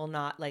effects. It will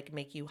not like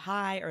make you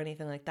high or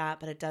anything like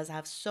that, but it does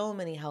have so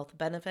many health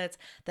benefits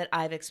that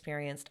I've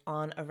experienced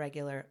on a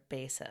regular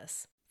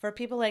basis. For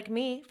people like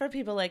me, for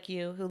people like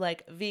you who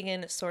like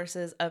vegan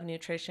sources of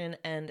nutrition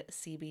and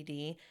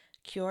CBD,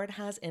 Cured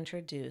has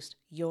introduced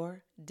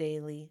your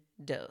daily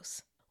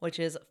dose, which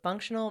is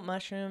functional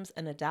mushrooms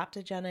and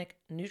adaptogenic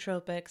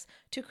nootropics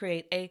to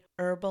create a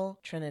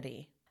herbal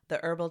trinity. The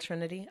herbal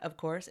trinity, of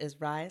course,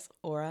 is Rise,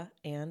 Aura,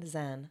 and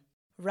Zen.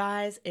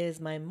 Rise is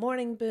my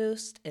morning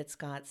boost. It's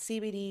got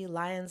CBD,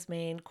 lion's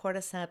mane,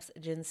 cordyceps,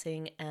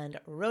 ginseng, and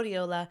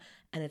rhodiola,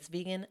 and it's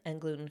vegan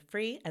and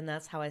gluten-free, and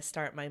that's how I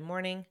start my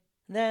morning.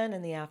 Then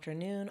in the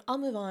afternoon, I'll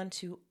move on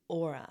to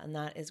Aura, and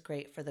that is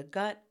great for the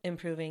gut,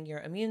 improving your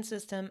immune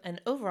system,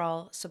 and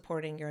overall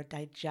supporting your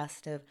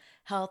digestive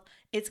health.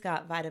 It's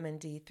got vitamin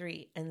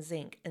D3 and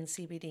zinc and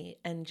CBD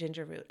and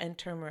ginger root and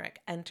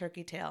turmeric and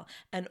turkey tail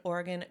and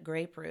Oregon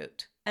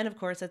grapefruit. And of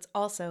course, it's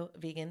also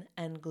vegan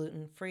and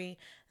gluten-free.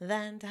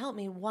 Then to help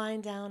me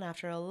wind down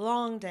after a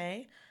long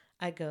day,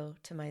 I go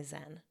to my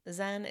Zen.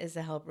 Zen is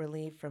to help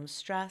relieve from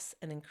stress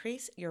and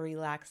increase your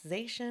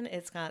relaxation.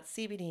 It's got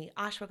CBD,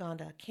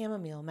 ashwagandha,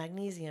 chamomile,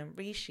 magnesium,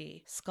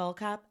 reishi,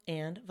 skullcap,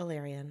 and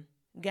valerian.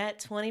 Get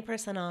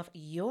 20% off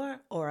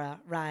your Aura,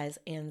 Rise,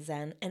 and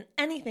Zen and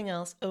anything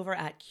else over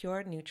at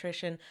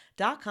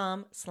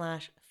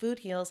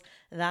curednutrition.com/foodheals.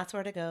 That's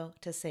where to go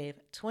to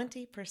save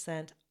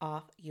 20%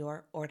 off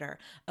your order.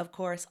 Of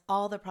course,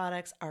 all the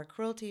products are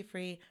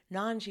cruelty-free,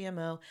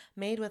 non-GMO,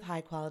 made with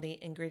high-quality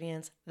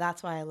ingredients.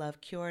 That's why I love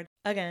Cured.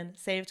 Again,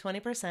 save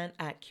 20%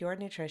 at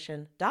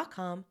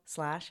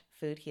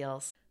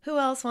curednutrition.com/foodheals. Who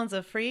else wants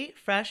a free,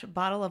 fresh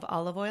bottle of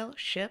olive oil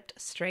shipped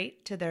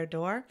straight to their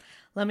door?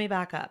 Let me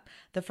back up.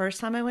 The first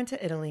time I went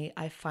to Italy,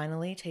 I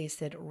finally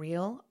tasted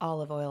real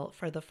olive oil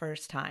for the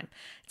first time.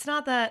 It's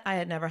not that I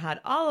had never had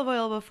olive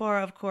oil before,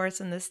 of course,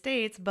 in the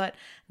States, but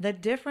the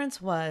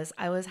difference was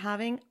I was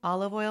having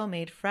olive oil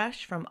made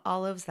fresh from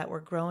olives that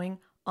were growing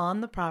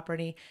on the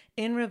property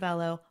in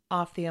Ravello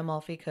off the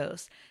Amalfi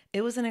Coast.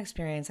 It was an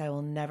experience I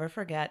will never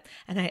forget,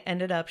 and I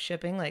ended up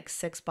shipping like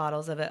 6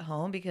 bottles of it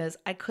home because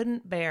I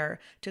couldn't bear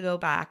to go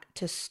back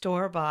to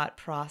store-bought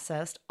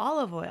processed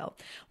olive oil.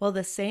 Well,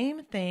 the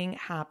same thing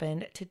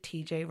happened to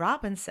TJ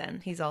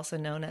Robinson. He's also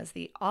known as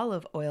the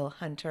olive oil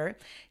hunter.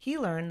 He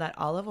learned that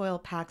olive oil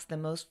packs the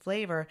most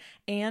flavor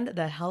and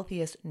the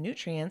healthiest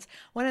nutrients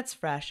when it's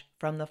fresh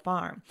from the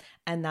farm.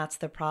 And that's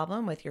the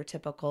problem with your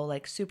typical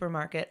like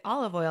supermarket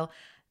olive oil.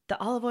 The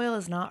olive oil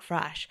is not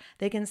fresh.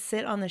 They can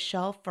sit on the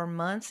shelf for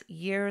months,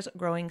 years,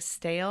 growing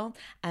stale.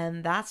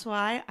 And that's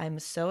why I'm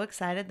so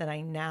excited that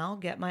I now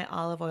get my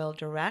olive oil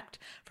direct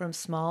from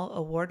small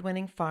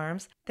award-winning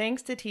farms.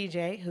 Thanks to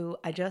TJ, who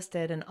I just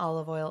did an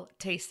olive oil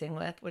tasting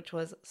with, which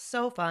was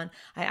so fun.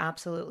 I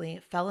absolutely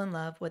fell in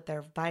love with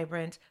their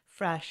vibrant,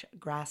 fresh,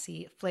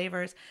 grassy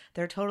flavors.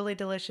 They're totally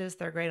delicious.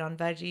 They're great on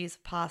veggies,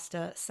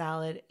 pasta,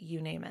 salad,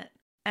 you name it.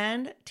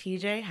 And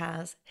TJ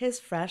has his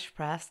fresh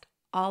pressed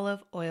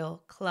olive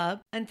oil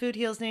club. And Food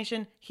Heals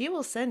Nation, he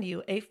will send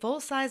you a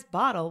full-size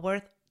bottle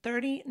worth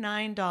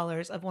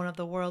 $39 of one of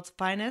the world's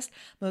finest,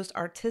 most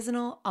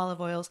artisanal olive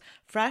oils,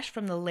 fresh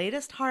from the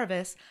latest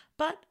harvest,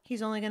 but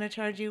he's only going to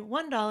charge you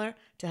 $1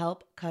 to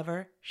help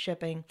cover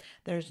shipping.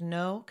 There's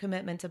no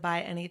commitment to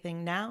buy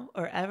anything now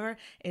or ever.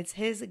 It's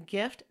his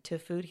gift to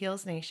Food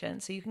Heals Nation.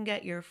 So you can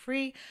get your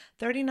free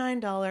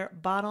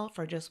 $39 bottle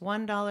for just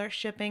 $1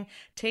 shipping.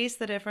 Taste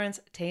the difference,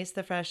 taste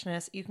the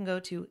freshness. You can go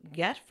to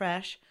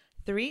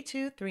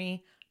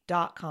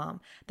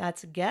getfresh323.com.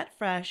 That's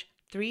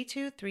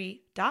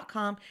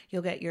getfresh323.com.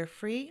 You'll get your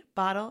free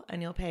bottle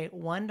and you'll pay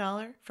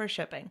 $1 for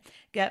shipping.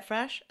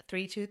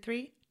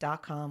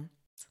 Getfresh323.com.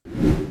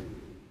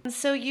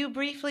 So you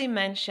briefly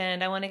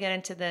mentioned, I want to get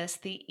into this,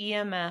 the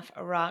EMF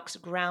Rocks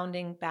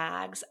grounding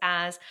bags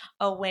as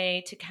a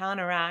way to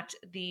counteract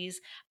these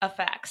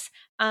effects.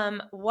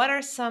 What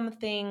are some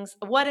things,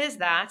 what is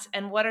that?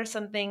 And what are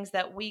some things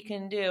that we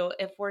can do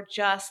if we're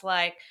just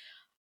like,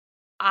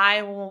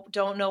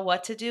 don't know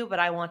what to do, but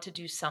I want to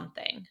do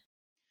something?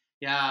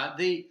 Yeah,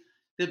 the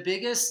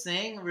biggest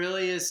thing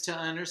really is to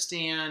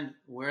understand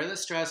where the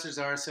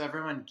stressors are so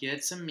everyone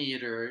gets some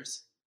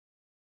meters,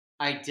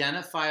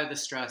 identify the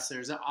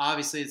stressors.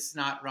 Obviously, it's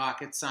not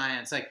rocket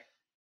science. Like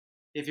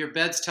if your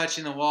bed's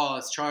touching the wall,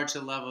 it's charged to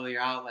the level of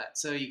your outlet.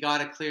 So you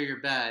got to clear your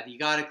bed. You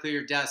got to clear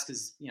your desk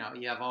because you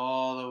have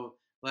all the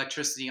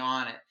electricity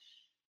on it.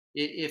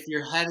 If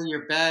your head of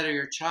your bed or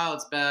your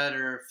child's bed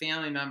or a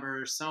family member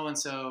or so and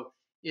so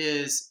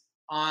is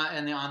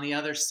on the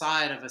other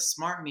side of a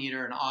smart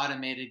meter, an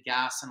automated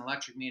gas and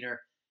electric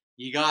meter,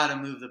 you got to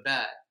move the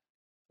bed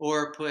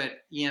or put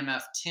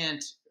EMF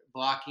tint,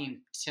 blocking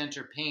tint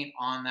or paint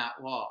on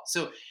that wall.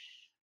 So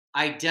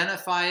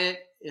identify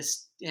it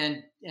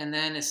and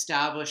then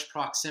establish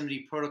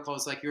proximity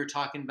protocols like you were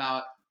talking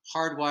about.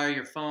 Hardwire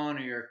your phone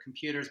or your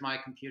computers. My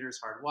computer's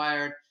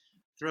hardwired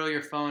throw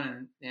your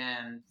phone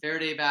in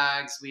Faraday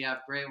bags. We have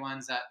great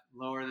ones that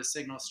lower the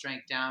signal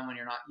strength down when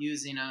you're not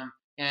using them,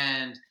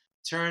 and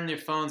turn your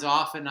phones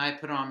off at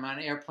night. Put them on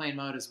airplane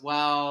mode as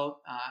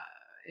well.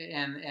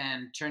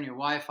 And turn your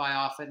Wi-Fi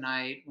off at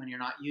night when you're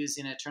not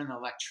using it. Turn the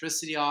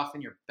electricity off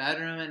in your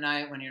bedroom at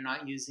night when you're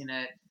not using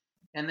it.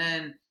 And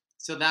then,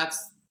 so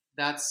that's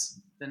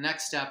the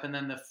next step. And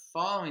then the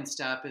following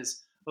step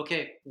is,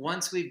 okay,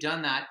 once we've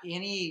done that,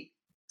 any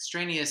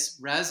extraneous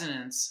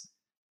resonance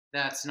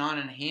that's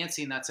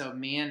non-enhancing, that's a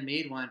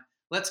man-made one,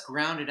 let's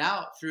ground it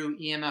out through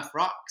EMF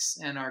rocks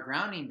and our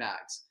grounding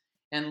bags.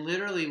 And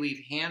literally,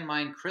 we've hand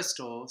mined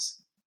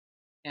crystals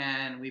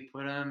and we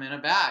put them in a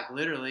bag,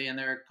 literally, and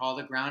they're called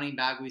a grounding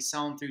bag. We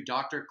sell them through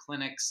doctor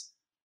clinics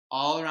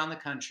all around the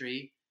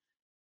country.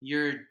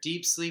 Your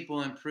deep sleep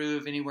will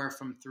improve anywhere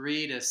from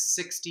 3 to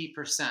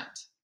 60%,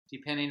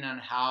 depending on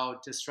how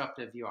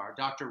disruptive you are.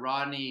 Dr.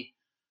 Rodney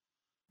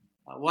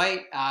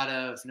White out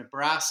of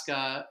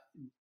Nebraska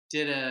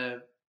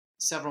did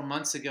several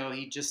months ago,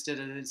 he just did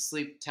a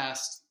sleep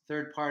test,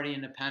 third-party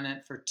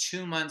independent, for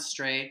 2 months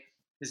straight.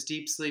 His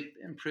deep sleep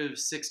improved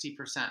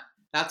 60%.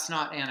 That's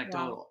not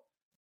anecdotal. Wow.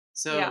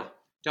 So Yeah.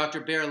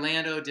 Dr. Bear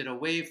Lando did a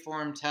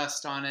waveform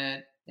test on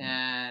it,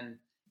 and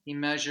he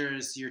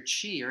measures your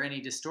chi or any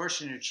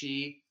distortion in your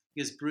chi,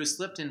 because Bruce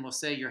Lipton will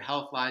say your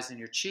health lies in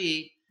your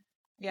chi.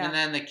 Yeah. And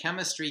then the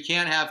chemistry,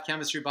 can't have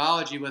chemistry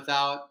biology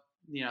without,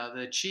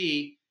 the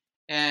chi.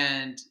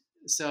 And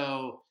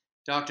so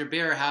Dr.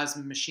 Bear has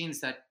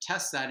machines that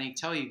test that, and he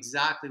tell you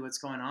exactly what's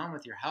going on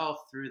with your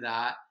health through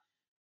that.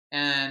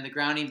 And the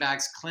grounding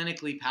bags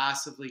clinically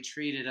passively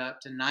treated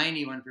up to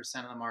 91%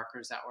 of the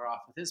markers that were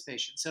off with his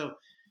patients. So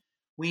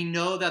we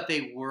know that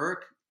they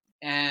work,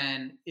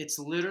 and it's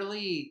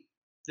literally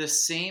the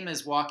same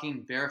as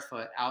walking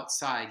barefoot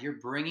outside. You're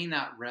bringing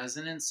that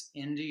resonance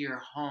into your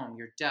home,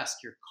 your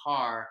desk, your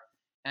car.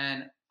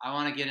 And I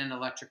want to get into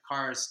electric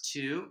cars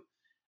too.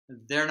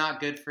 They're not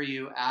good for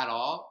you at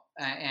all.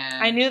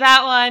 And I knew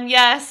that one.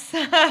 Yes.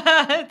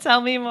 Tell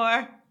me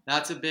more.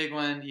 That's a big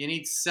one. You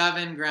need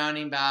 7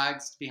 grounding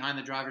bags behind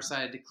the driver's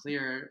side to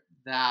clear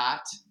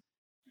that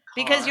car.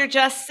 Because you're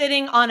just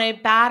sitting on a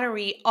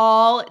battery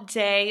all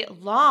day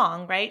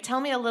long, right?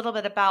 Tell me a little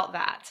bit about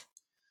that.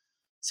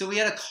 So we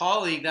had a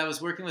colleague that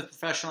was working with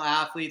professional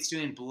athletes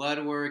doing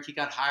blood work. He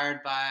got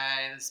hired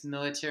by this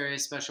military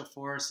special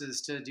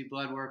forces to do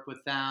blood work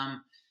with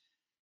them.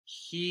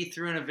 He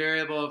threw in a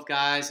variable of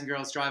guys and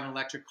girls driving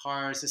electric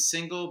cars. The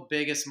single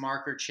biggest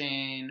marker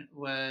chain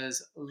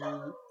was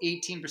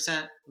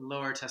 18%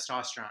 lower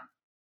testosterone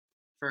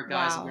for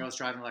guys and girls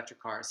driving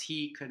electric cars.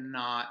 He could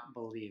not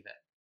believe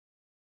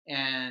it.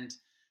 And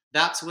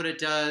that's what it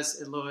does.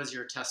 It lowers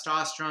your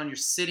testosterone. You're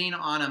sitting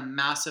on a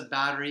massive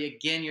battery.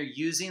 Again, you're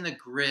using the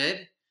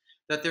grid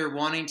that they're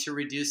wanting to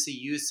reduce the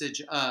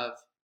usage of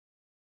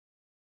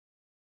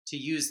to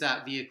use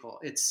that vehicle.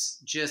 It's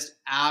just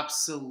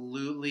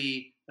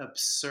absolutely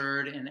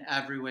absurd in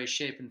every way,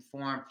 shape, and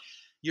form.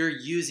 You're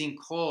using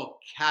coal,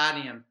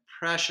 cadmium,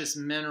 precious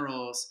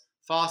minerals,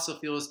 fossil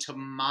fuels to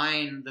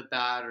mine the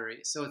battery.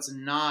 So it's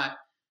not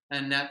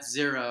a net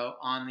zero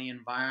on the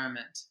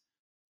environment.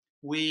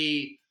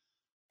 We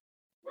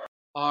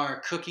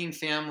are cooking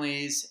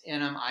families in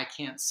them. I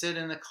can't sit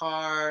in the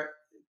car.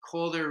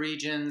 Colder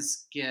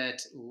regions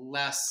get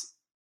less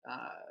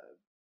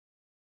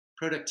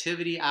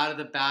productivity out of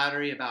the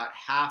battery, about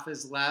half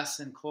as less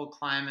in cold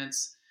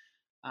climates.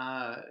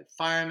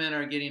 Firemen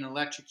are getting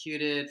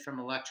electrocuted from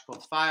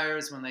electrical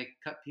fires when they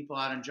cut people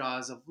out in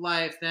jaws of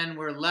life. Then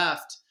we're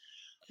left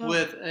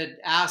with an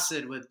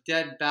acid, with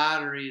dead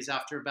batteries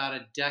after about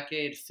a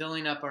decade,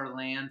 filling up our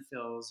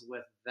landfills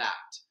with that.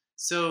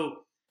 So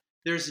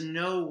there's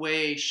no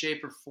way,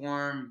 shape, or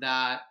form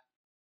that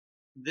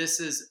this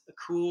is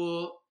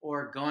cool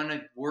or going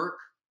to work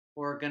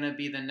or going to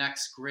be the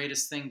next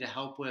greatest thing to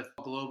help with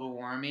global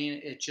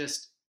warming.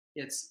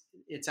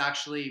 It's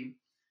actually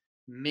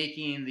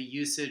making the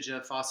usage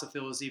of fossil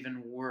fuels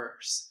even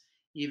worse,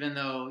 even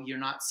though you're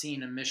not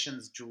seeing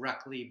emissions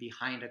directly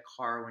behind a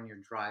car when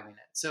you're driving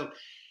it. So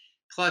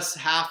plus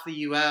half the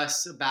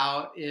US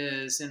about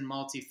is in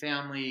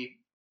multifamily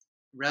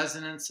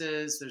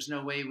residences. There's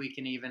no way we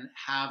can even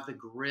have the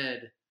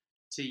grid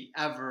to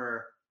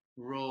ever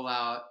roll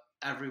out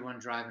everyone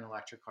driving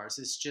electric cars.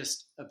 It's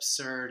just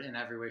absurd in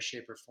every way,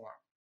 shape, or form.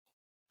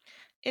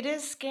 It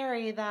is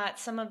scary that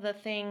some of the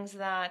things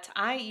that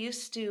I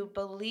used to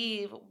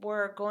believe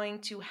were going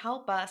to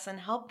help us and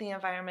help the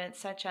environment,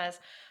 such as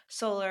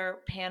solar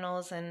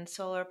panels and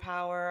solar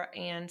power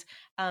and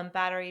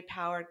battery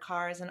powered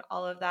cars and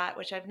all of that,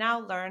 which I've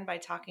now learned by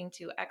talking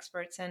to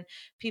experts and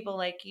people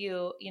like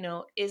you,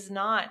 is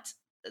not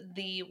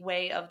the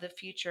way of the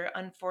future,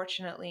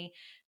 unfortunately.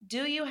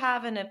 Do you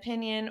have an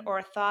opinion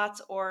or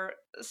thoughts or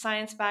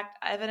science backed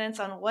evidence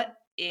on what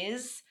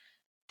is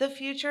the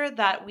future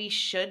that we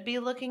should be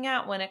looking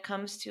at when it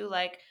comes to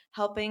like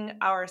helping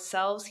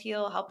ourselves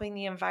heal, helping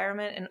the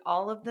environment, and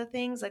all of the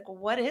things? Like,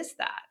 what is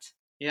that?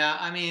 Yeah,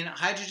 I mean,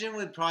 hydrogen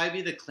would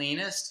probably be the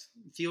cleanest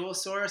fuel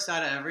source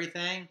out of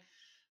everything.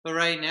 But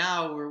right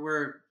now,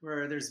 we're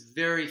there's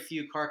very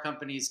few car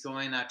companies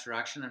going that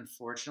direction,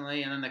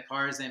 unfortunately. And then the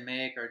cars they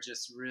make are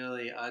just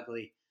really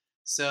ugly.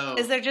 Is So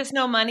there just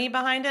no money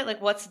behind it?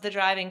 Like, what's the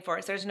driving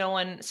force? There's no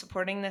one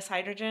supporting this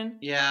hydrogen?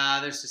 yeah,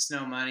 there's just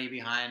no money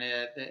behind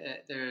it.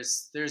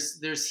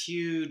 There's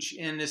huge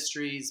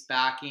industries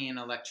backing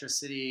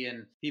electricity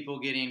and people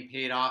getting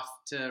paid off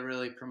to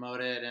really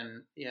promote it.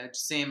 And yeah,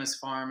 same as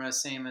pharma,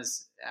 same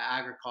as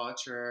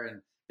agriculture,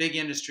 and big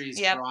industries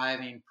Yep.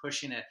 driving,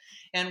 pushing it.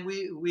 And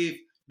we've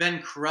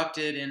been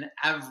corrupted in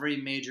every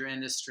major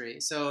industry.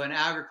 So in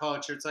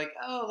agriculture, it's like,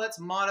 oh, let's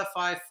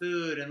modify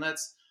food and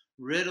let's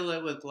riddle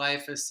it with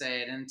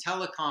glyphosate. And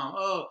telecom,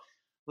 oh,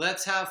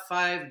 let's have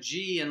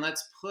 5G and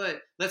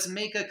let's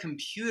make a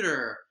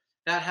computer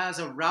that has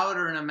a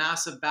router and a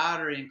massive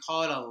battery and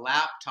call it a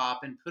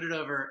laptop and put it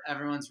over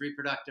everyone's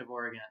reproductive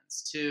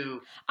organs to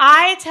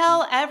I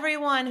tell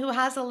everyone who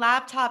has a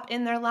laptop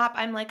in their lap,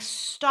 I'm like,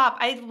 stop.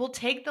 I will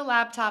take the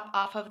laptop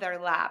off of their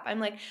lap.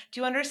 I'm like,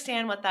 do you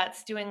understand what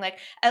that's doing? Like,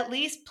 at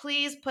least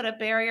please put a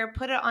barrier,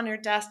 put it on your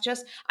desk.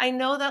 Just, I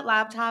know that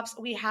laptops,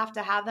 we have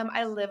to have them.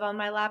 I live on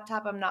my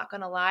laptop. I'm not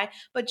going to lie,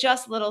 but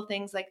just little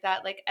things like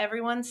that. Like,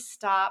 everyone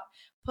stop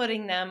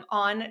putting them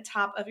on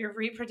top of your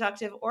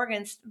reproductive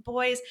organs.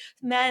 Boys,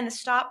 men,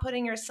 stop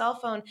putting your cell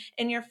phone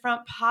in your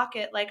front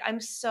pocket. Like, I'm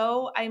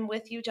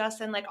with you,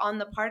 Justin, like on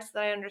the parts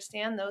that I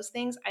understand those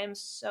things, I am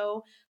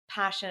so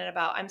passionate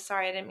about. I'm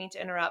sorry, I didn't mean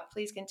to interrupt.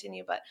 Please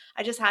continue. But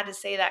I just had to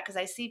say that because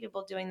I see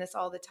people doing this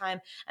all the time.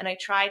 And I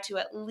try to,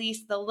 at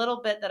least the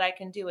little bit that I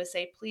can do is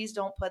say, please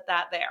don't put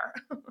that there.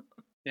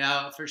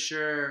 yeah, for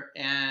sure.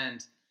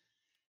 And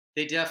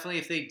they definitely,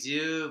 if they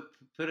do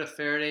put a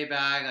Faraday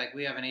bag, like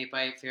we have an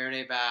 8x8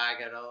 Faraday bag,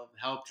 it'll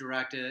help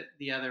direct it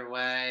the other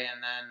way.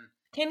 And then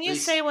Can you re-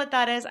 say what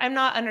that is? I'm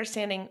not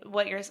understanding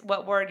what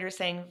word you're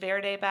saying.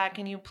 Verde bag.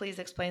 Can you please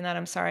explain that?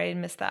 I'm sorry, I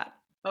missed that.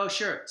 oh,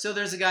 sure. So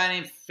there's a guy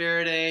named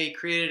Faraday. He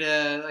created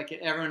a, like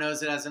everyone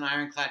knows it as an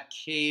ironclad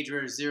cage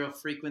where zero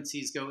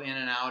frequencies go in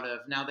and out of.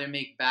 Now they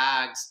make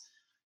bags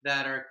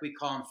that are, we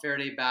call them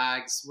Faraday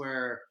bags,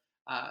 where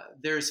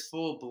there's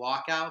full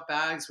blockout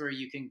bags where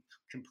you can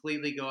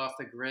completely go off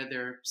the grid.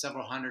 They're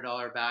several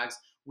 $100 bags.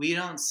 We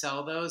don't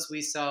sell those.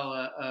 We sell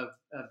a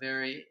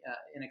very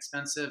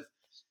inexpensive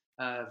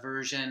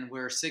version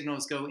where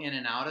signals go in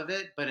and out of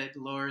it, but it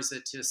lowers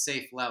it to a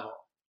safe level.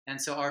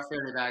 And so our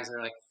Faraday bags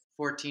are like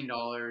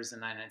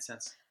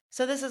 $14.99.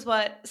 So this is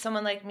what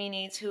someone like me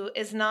needs, who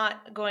is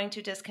not going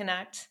to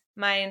disconnect.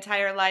 My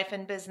entire life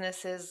and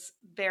business is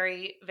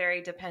very,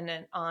 very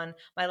dependent on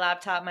my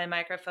laptop, my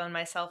microphone,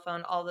 my cell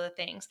phone, all the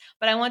things.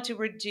 But I want to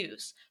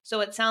reduce.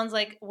 So it sounds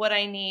like what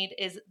I need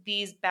is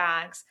these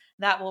bags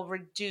that will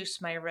reduce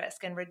my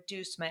risk and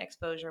reduce my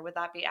exposure. Would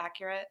that be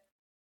accurate?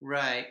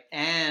 Right.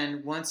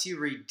 And once you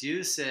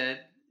reduce it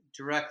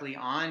directly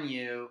on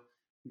you,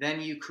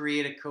 then you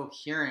create a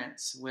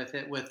coherence with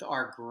it with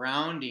our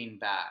grounding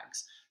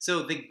bags.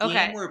 So the game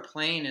Okay. we're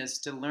playing is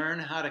to learn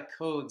how to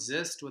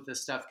coexist with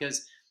this stuff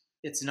because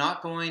it's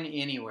not going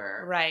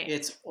anywhere. Right.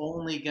 It's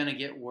only going to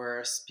get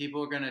worse.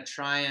 People are going to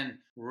try and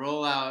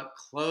roll out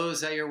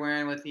clothes that you're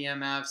wearing with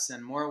EMFs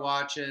and more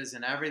watches,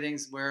 and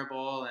everything's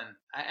wearable and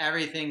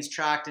everything's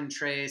tracked and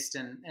traced.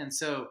 And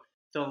so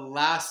the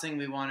last thing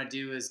we want to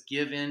do is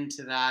give in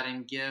to that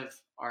and give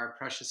our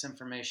precious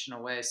information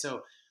away.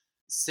 So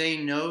say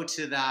no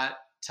to that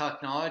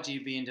technology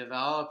being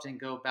developed and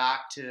go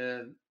back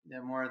to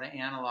the more of the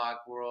analog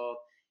world.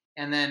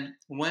 And then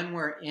when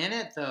we're in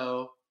it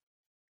though,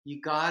 you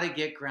got to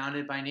get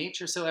grounded by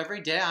nature. So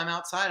every day I'm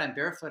outside, I'm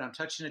barefoot, I'm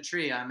touching a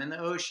tree, I'm in the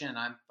ocean,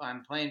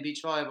 I'm playing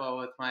beach volleyball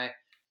with my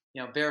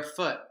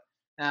barefoot,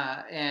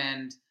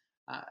 and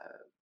uh,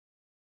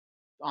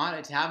 on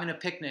it, having a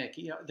picnic.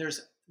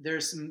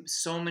 There's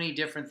so many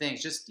different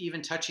things. Just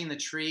even touching the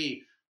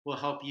tree will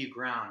help you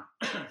ground.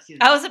 Excuse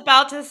I me. was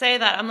about to say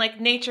that. I'm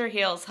like, nature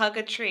heals, hug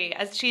a tree.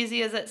 As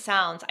cheesy as it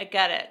sounds, I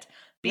get it.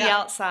 Be Yeah.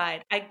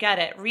 outside. I get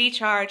it.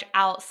 Recharge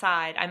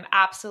outside. I'm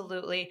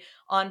absolutely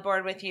on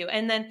board with you.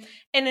 And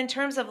in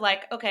terms of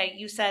like, okay,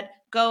 you said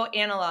go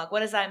analog. What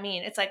does that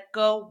mean? It's like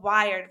go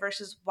wired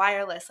versus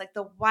wireless. Like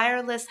the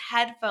wireless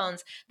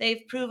headphones,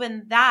 they've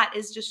proven that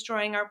is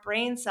destroying our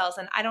brain cells.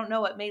 And I don't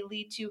know, it may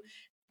lead to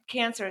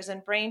cancers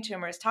and brain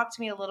tumors. Talk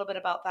to me a little bit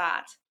about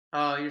that.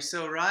 Oh, you're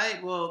so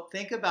right. Well,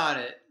 think about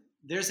it.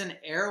 There's an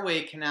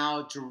airway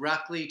canal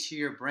directly to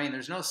your brain.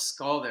 There's no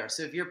skull there.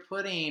 So if you're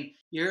putting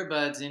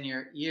earbuds in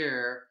your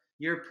ear,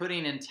 you're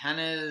putting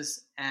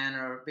antennas and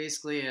or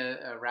basically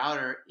a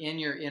router in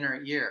your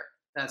inner ear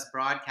that's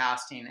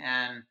broadcasting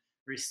and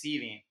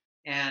receiving.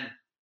 And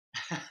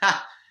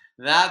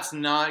that's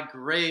not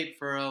great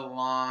for a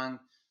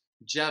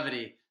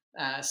longevity.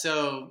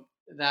 So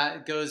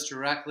that goes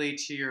directly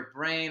to your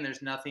brain.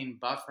 There's nothing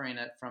buffering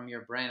it from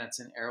your brain. It's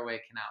an airway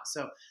canal.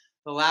 So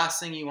the last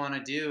thing you want to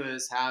do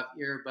is have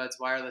earbuds,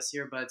 wireless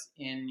earbuds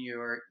in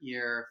your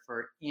ear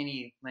for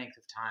any length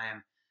of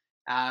time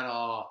at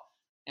all.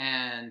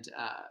 And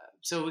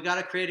so we got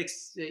to create,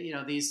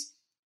 these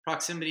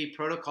proximity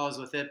protocols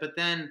with it. But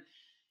then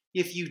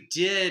if you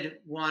did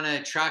want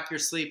to track your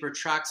sleep or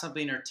track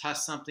something or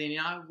test something,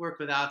 I work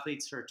with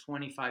athletes for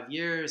 25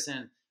 years,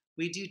 and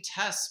we do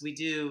tests. We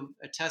do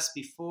a test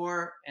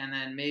before and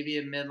then maybe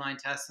a midline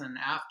test and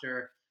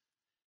after.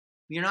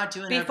 You're not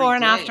doing every Before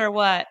and day. after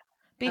what? Uh,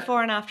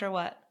 Before and after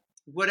what?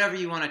 Whatever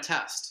you want to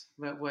test,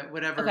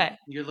 whatever Okay.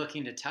 you're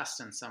looking to test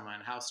in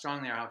someone, how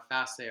strong they are, how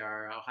fast they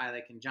are, how high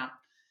they can jump,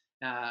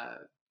 uh,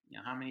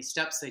 how many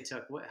steps they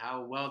took,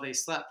 how well they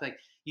slept. Like,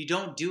 you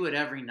don't do it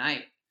every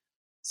night.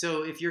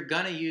 So if you're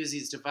going to use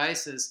these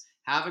devices,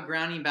 have a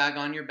grounding bag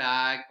on your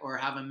bag or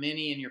have a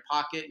mini in your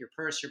pocket, your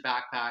purse, your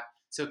backpack.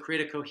 So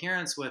create a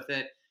coherence with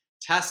it,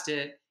 test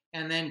it,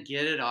 and then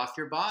get it off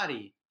your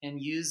body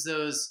and use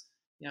those,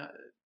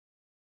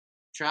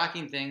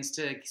 tracking things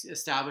to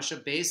establish a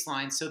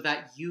baseline so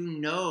that you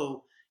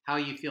know how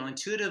you feel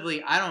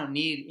intuitively. I don't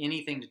need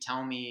anything to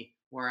tell me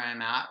where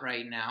I'm at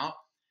right now.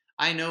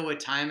 I know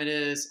what time it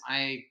is.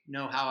 I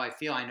know how I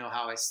feel. I know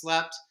how I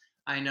slept.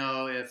 I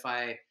know if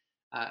I'm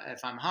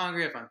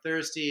hungry, if I'm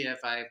thirsty, if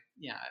I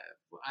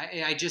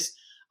just,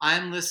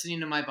 I'm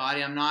listening to my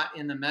body. I'm not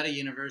in the meta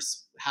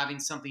universe having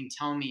something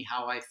tell me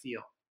how I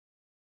feel.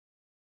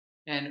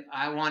 And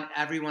I want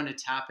everyone to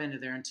tap into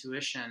their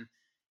intuition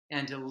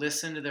and to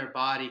listen to their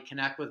body,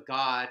 connect with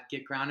God,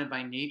 get grounded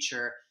by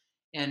nature,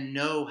 and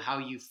know how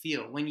you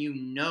feel. When you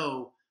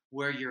know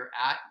where you're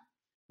at,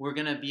 we're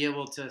going to be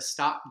able to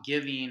stop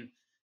giving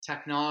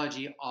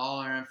technology all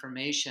our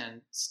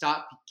information.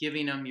 Stop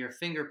giving them your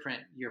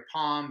fingerprint, your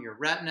palm, your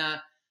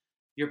retina,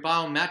 your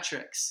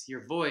biometrics,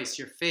 your voice,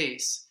 your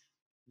face,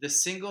 the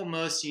single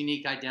most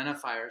unique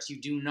identifiers. You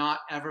do not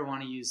ever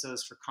want to use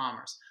those for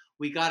commerce.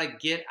 We got to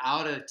get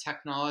out of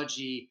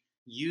technology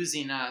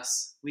using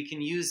us. We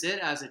can use it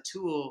as a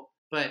tool,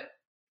 but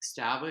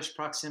establish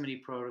proximity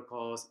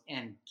protocols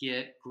and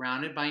get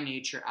grounded by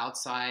nature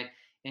outside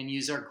and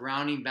use our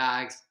grounding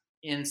bags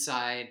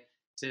inside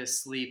to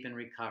sleep and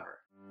recover.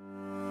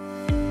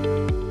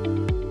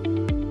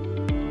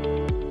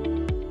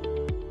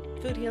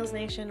 Food Heals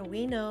Nation,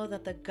 we know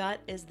that the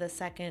gut is the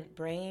second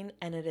brain,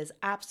 and it is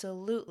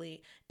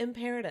absolutely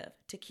imperative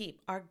to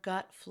keep our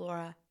gut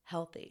flora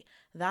healthy.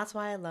 That's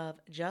why I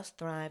love Just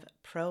Thrive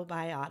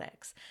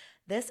Probiotics.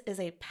 This is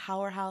a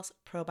powerhouse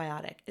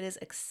probiotic. It is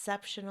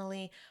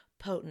exceptionally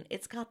potent.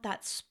 It's got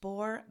that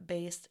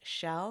spore-based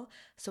shell,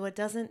 so it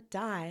doesn't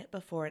die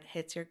before it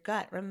hits your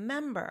gut.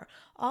 Remember,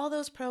 all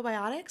those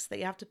probiotics that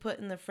you have to put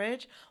in the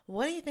fridge,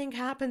 what do you think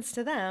happens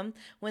to them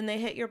when they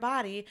hit your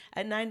body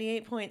at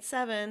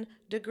 98.7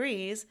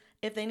 degrees?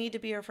 If they need to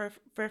be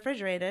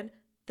refrigerated,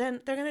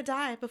 then they're going to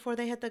die before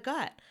they hit the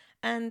gut.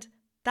 And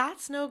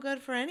that's no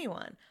good for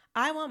anyone.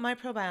 I want my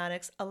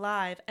probiotics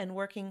alive and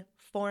working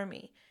for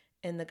me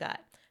in the gut.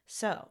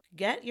 So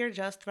get your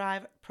Just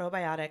Thrive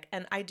probiotic,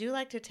 and I do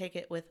like to take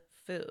it with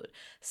food.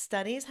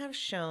 Studies have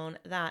shown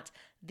that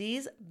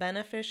these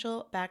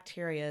beneficial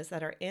bacteria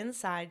that are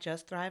inside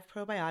Just Thrive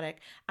probiotic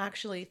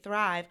actually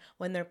thrive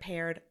when they're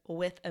paired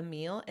with a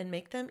meal and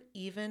make them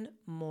even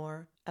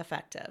more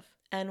effective.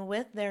 And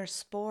with their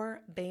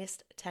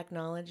spore-based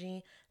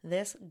technology,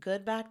 this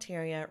good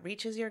bacteria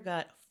reaches your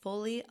gut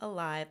fully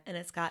alive, and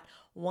it's got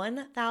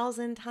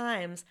 1,000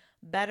 times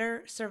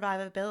better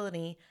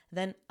survivability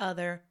than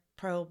other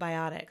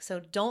probiotics. So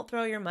don't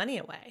throw your money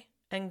away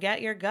and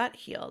get your gut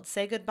healed.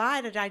 Say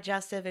goodbye to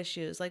digestive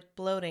issues like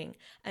bloating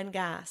and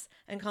gas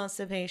and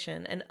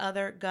constipation and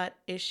other gut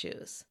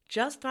issues.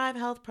 Just Thrive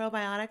Health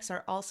probiotics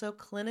are also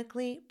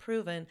clinically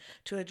proven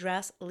to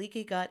address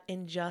leaky gut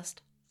in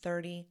just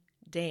 30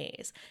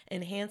 days,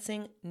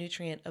 enhancing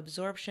nutrient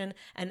absorption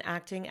and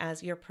acting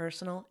as your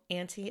personal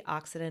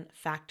antioxidant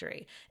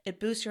factory. It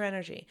boosts your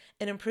energy,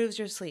 it improves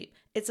your sleep,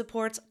 it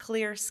supports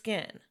clear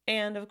skin,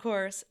 and of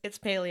course, it's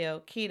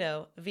paleo,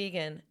 keto,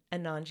 vegan,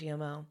 and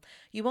non-GMO.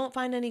 You won't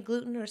find any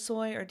gluten or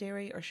soy or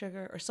dairy or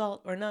sugar or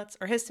salt or nuts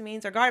or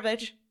histamines or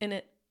garbage in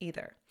it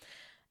either.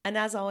 And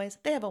as always,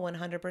 they have a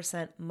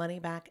 100%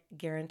 money-back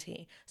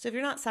guarantee. So if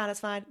you're not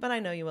satisfied, but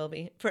I know you will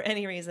be, for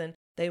any reason,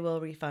 they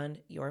will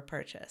refund your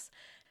purchase.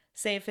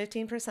 Save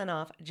 15%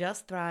 off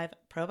Just Thrive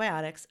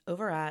probiotics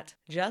over at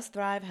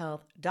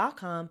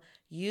justthrivehealth.com.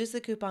 Use the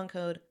coupon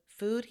code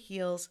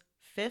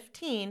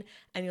FOODHEALS15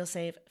 and you'll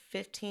save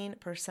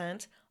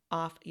 15%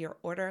 off your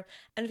order.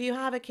 And if you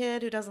have a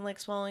kid who doesn't like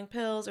swallowing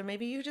pills, or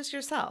maybe you just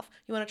yourself,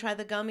 you want to try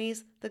the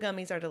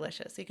gummies are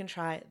delicious. You can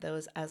try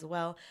those as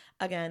well.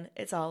 Again,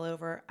 it's all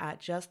over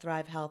at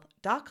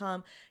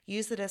justthrivehealth.com.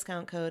 Use the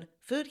discount code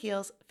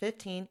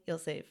FOODHEALS15. You'll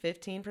save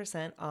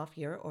 15% off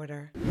your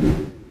order.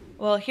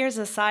 Well, here's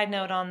a side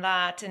note on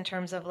that in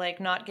terms of like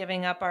not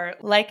giving up our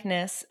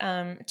likeness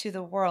to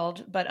the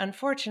world. But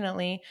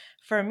unfortunately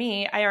for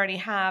me, I already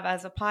have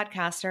as a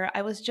podcaster.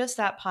 I was just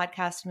at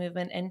Podcast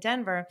Movement in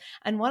Denver.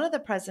 And one of the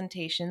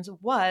presentations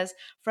was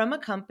from a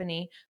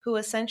company who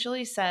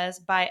essentially says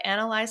by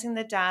analyzing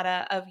the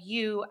data of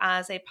you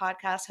as a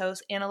podcast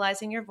host,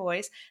 analyzing your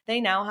voice,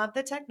 they now have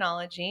the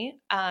technology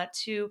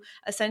to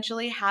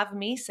essentially have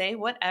me say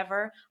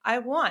whatever I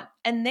want.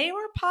 And they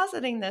were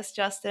positing this,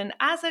 Justin,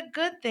 as a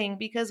good thing shocking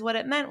because what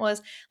it meant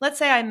was, let's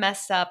say I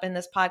messed up in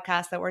this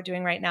podcast that we're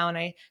doing right now and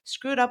I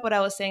screwed up what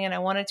I was saying and I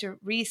wanted to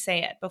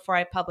re-say it before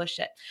I published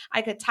it.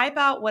 I could type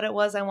out what it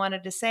was I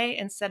wanted to say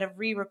instead of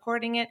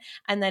re-recording it,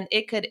 and then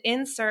it could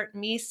insert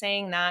me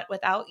saying that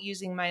without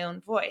using my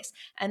own voice.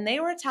 And they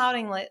were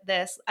touting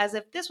this as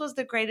if this was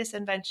the greatest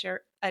invention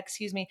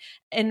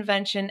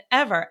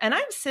ever. And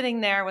I'm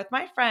sitting there with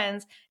my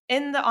friends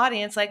in the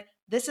audience like,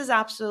 this is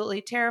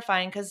absolutely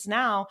terrifying because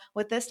now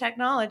with this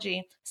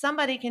technology,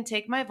 somebody can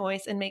take my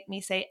voice and make me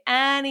say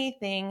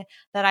anything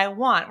that I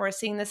want. We're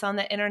seeing this on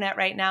the internet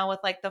right now with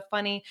like the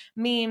funny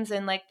memes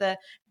and like the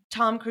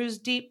Tom Cruise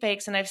deep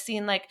fakes. And I've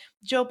seen like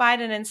Joe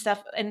Biden and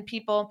stuff and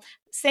people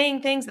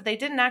saying things that they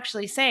didn't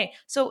actually say.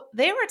 So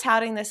they were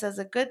touting this as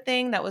a good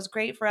thing that was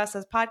great for us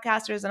as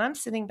podcasters. And I'm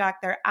sitting back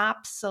there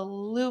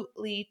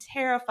absolutely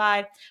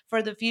terrified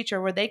for the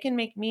future where they can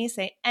make me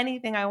say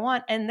anything I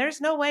want. And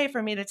there's no way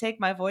for me to take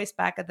my voice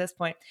back at this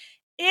point.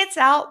 It's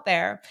out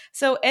there.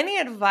 So any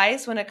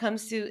advice when it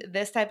comes to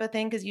this type of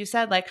thing? Because you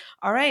said like,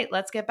 all right,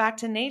 let's get back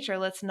to nature.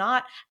 Let's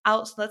not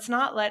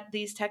let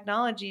these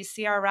technologies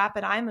see our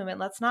rapid eye movement.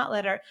 Let's not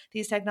let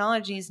these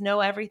technologies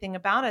know everything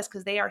about us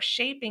because they are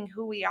shaping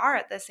who we are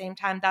at the same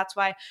time. That's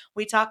why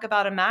we talk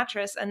about a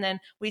mattress and then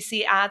we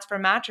see ads for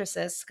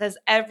mattresses because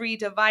every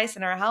device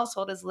in our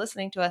household is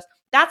listening to us.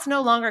 That's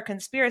no longer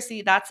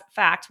conspiracy. That's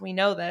fact. We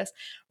know this,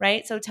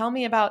 right? So tell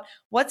me about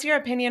what's your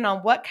opinion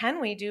on what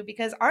can we do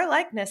because our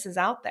likeness is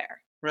out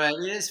there. Right.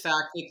 It is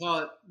fact.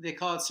 They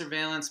call it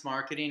surveillance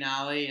marketing,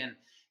 Allie, and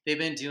they've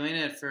been doing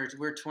it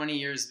we're 20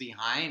 years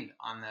behind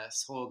on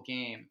this whole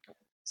game.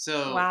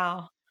 So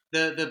Wow.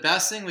 the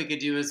best thing we could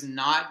do is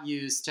not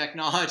use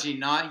technology,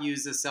 not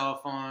use a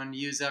cell phone,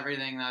 use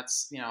everything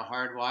that's,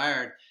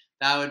 hardwired.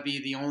 That would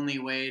be the only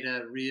way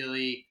to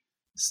really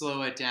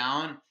slow it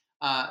down.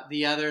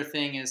 The other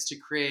thing is to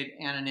create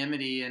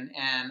anonymity and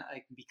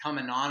become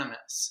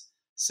anonymous.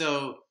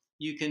 So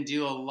you can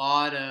do a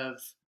lot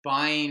of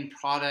buying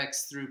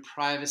products through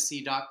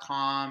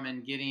privacy.com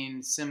and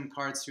getting SIM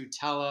cards through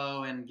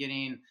Tello and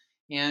getting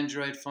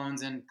Android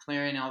phones and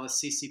clearing all the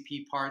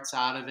CCP parts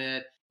out of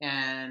it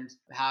and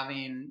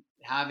having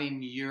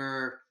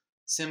your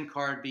SIM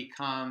card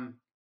become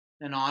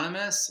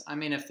anonymous. I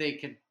mean, if they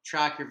could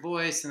track your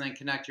voice and then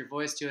connect your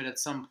voice to it at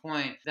some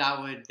point,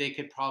 they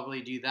could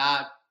probably do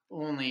that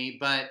only,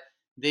 but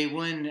they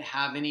wouldn't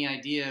have any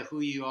idea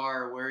who you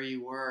are or where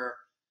you were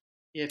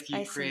if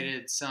you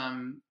created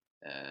some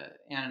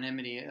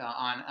anonymity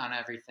on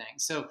everything.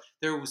 So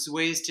there was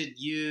ways to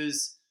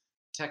use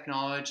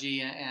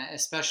technology, and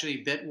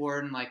especially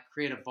Bitwarden, like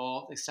create a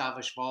vault,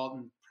 establish vault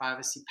and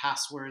privacy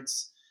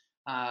passwords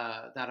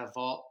that a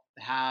vault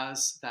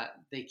has that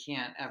they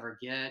can't ever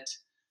get.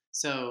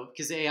 So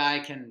because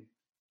AI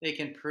they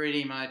can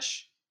pretty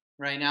much,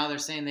 right now they're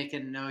saying they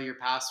can know your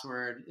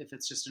password if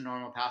it's just a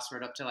normal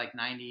password up to like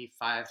 95-6%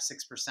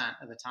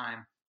 of the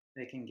time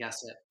they can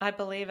guess it. I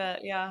believe it.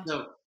 Yeah.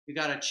 So we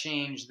got to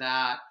change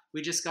that.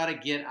 We just got to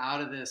get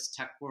out of this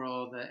tech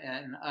world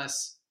and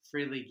us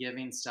freely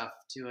giving stuff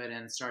to it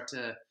and start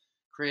to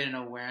create an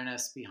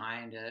awareness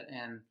behind it.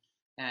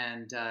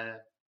 And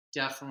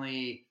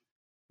definitely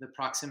the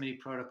proximity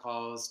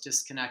protocols,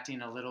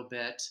 disconnecting a little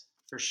bit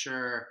for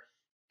sure,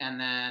 and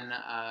then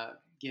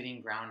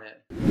getting grounded.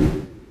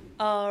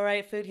 All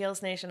right, Food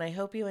Heals Nation, I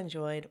hope you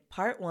enjoyed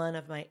part 1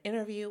 of my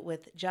interview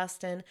with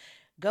Justin.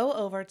 Go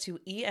over to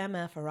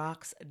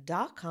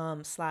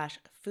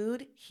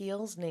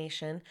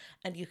emfrocks.com/foodhealsnation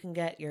and you can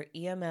get your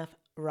EMF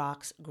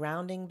Rocks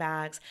grounding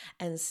bags.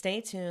 And stay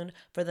tuned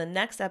for the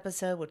next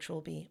episode, which will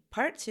be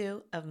part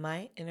 2 of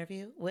my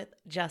interview with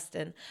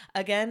Justin.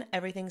 Again,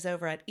 everything's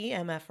over at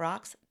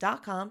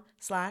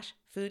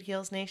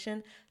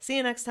emfrocks.com/foodhealsnation. See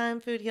you next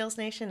time, Food Heals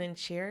Nation, and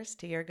cheers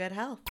to your good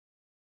health.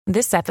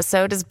 This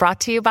episode is brought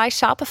to you by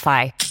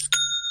Shopify.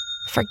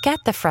 Forget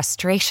the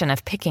frustration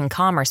of picking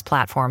commerce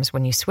platforms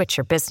when you switch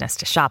your business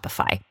to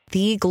Shopify,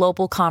 the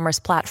global commerce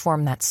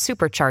platform that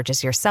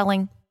supercharges your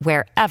selling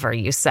wherever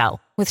you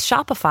sell. With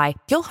Shopify,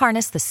 you'll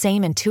harness the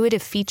same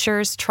intuitive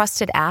features,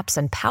 trusted apps,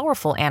 and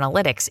powerful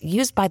analytics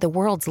used by the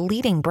world's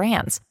leading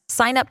brands.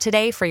 Sign up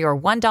today for your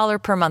 $1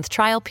 per month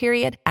trial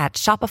period at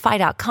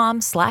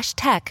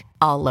shopify.com/tech,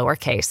 all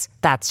lowercase.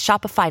 That's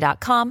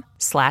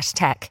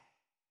shopify.com/tech.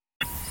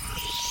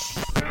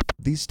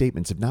 These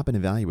statements have not been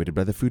evaluated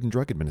by the Food and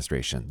Drug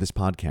Administration. This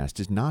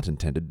podcast is not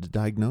intended to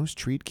diagnose,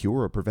 treat,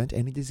 cure, or prevent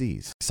any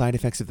disease. Side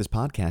effects of this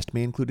podcast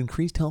may include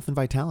increased health and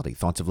vitality,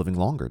 thoughts of living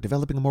longer,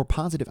 developing a more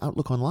positive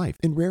outlook on life.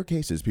 In rare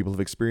cases, people have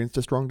experienced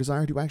a strong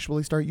desire to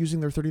actually start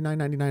using their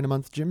 $39.99 a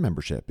month gym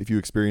membership. If you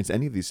experience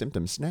any of these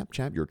symptoms,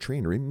 Snapchat your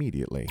trainer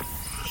immediately.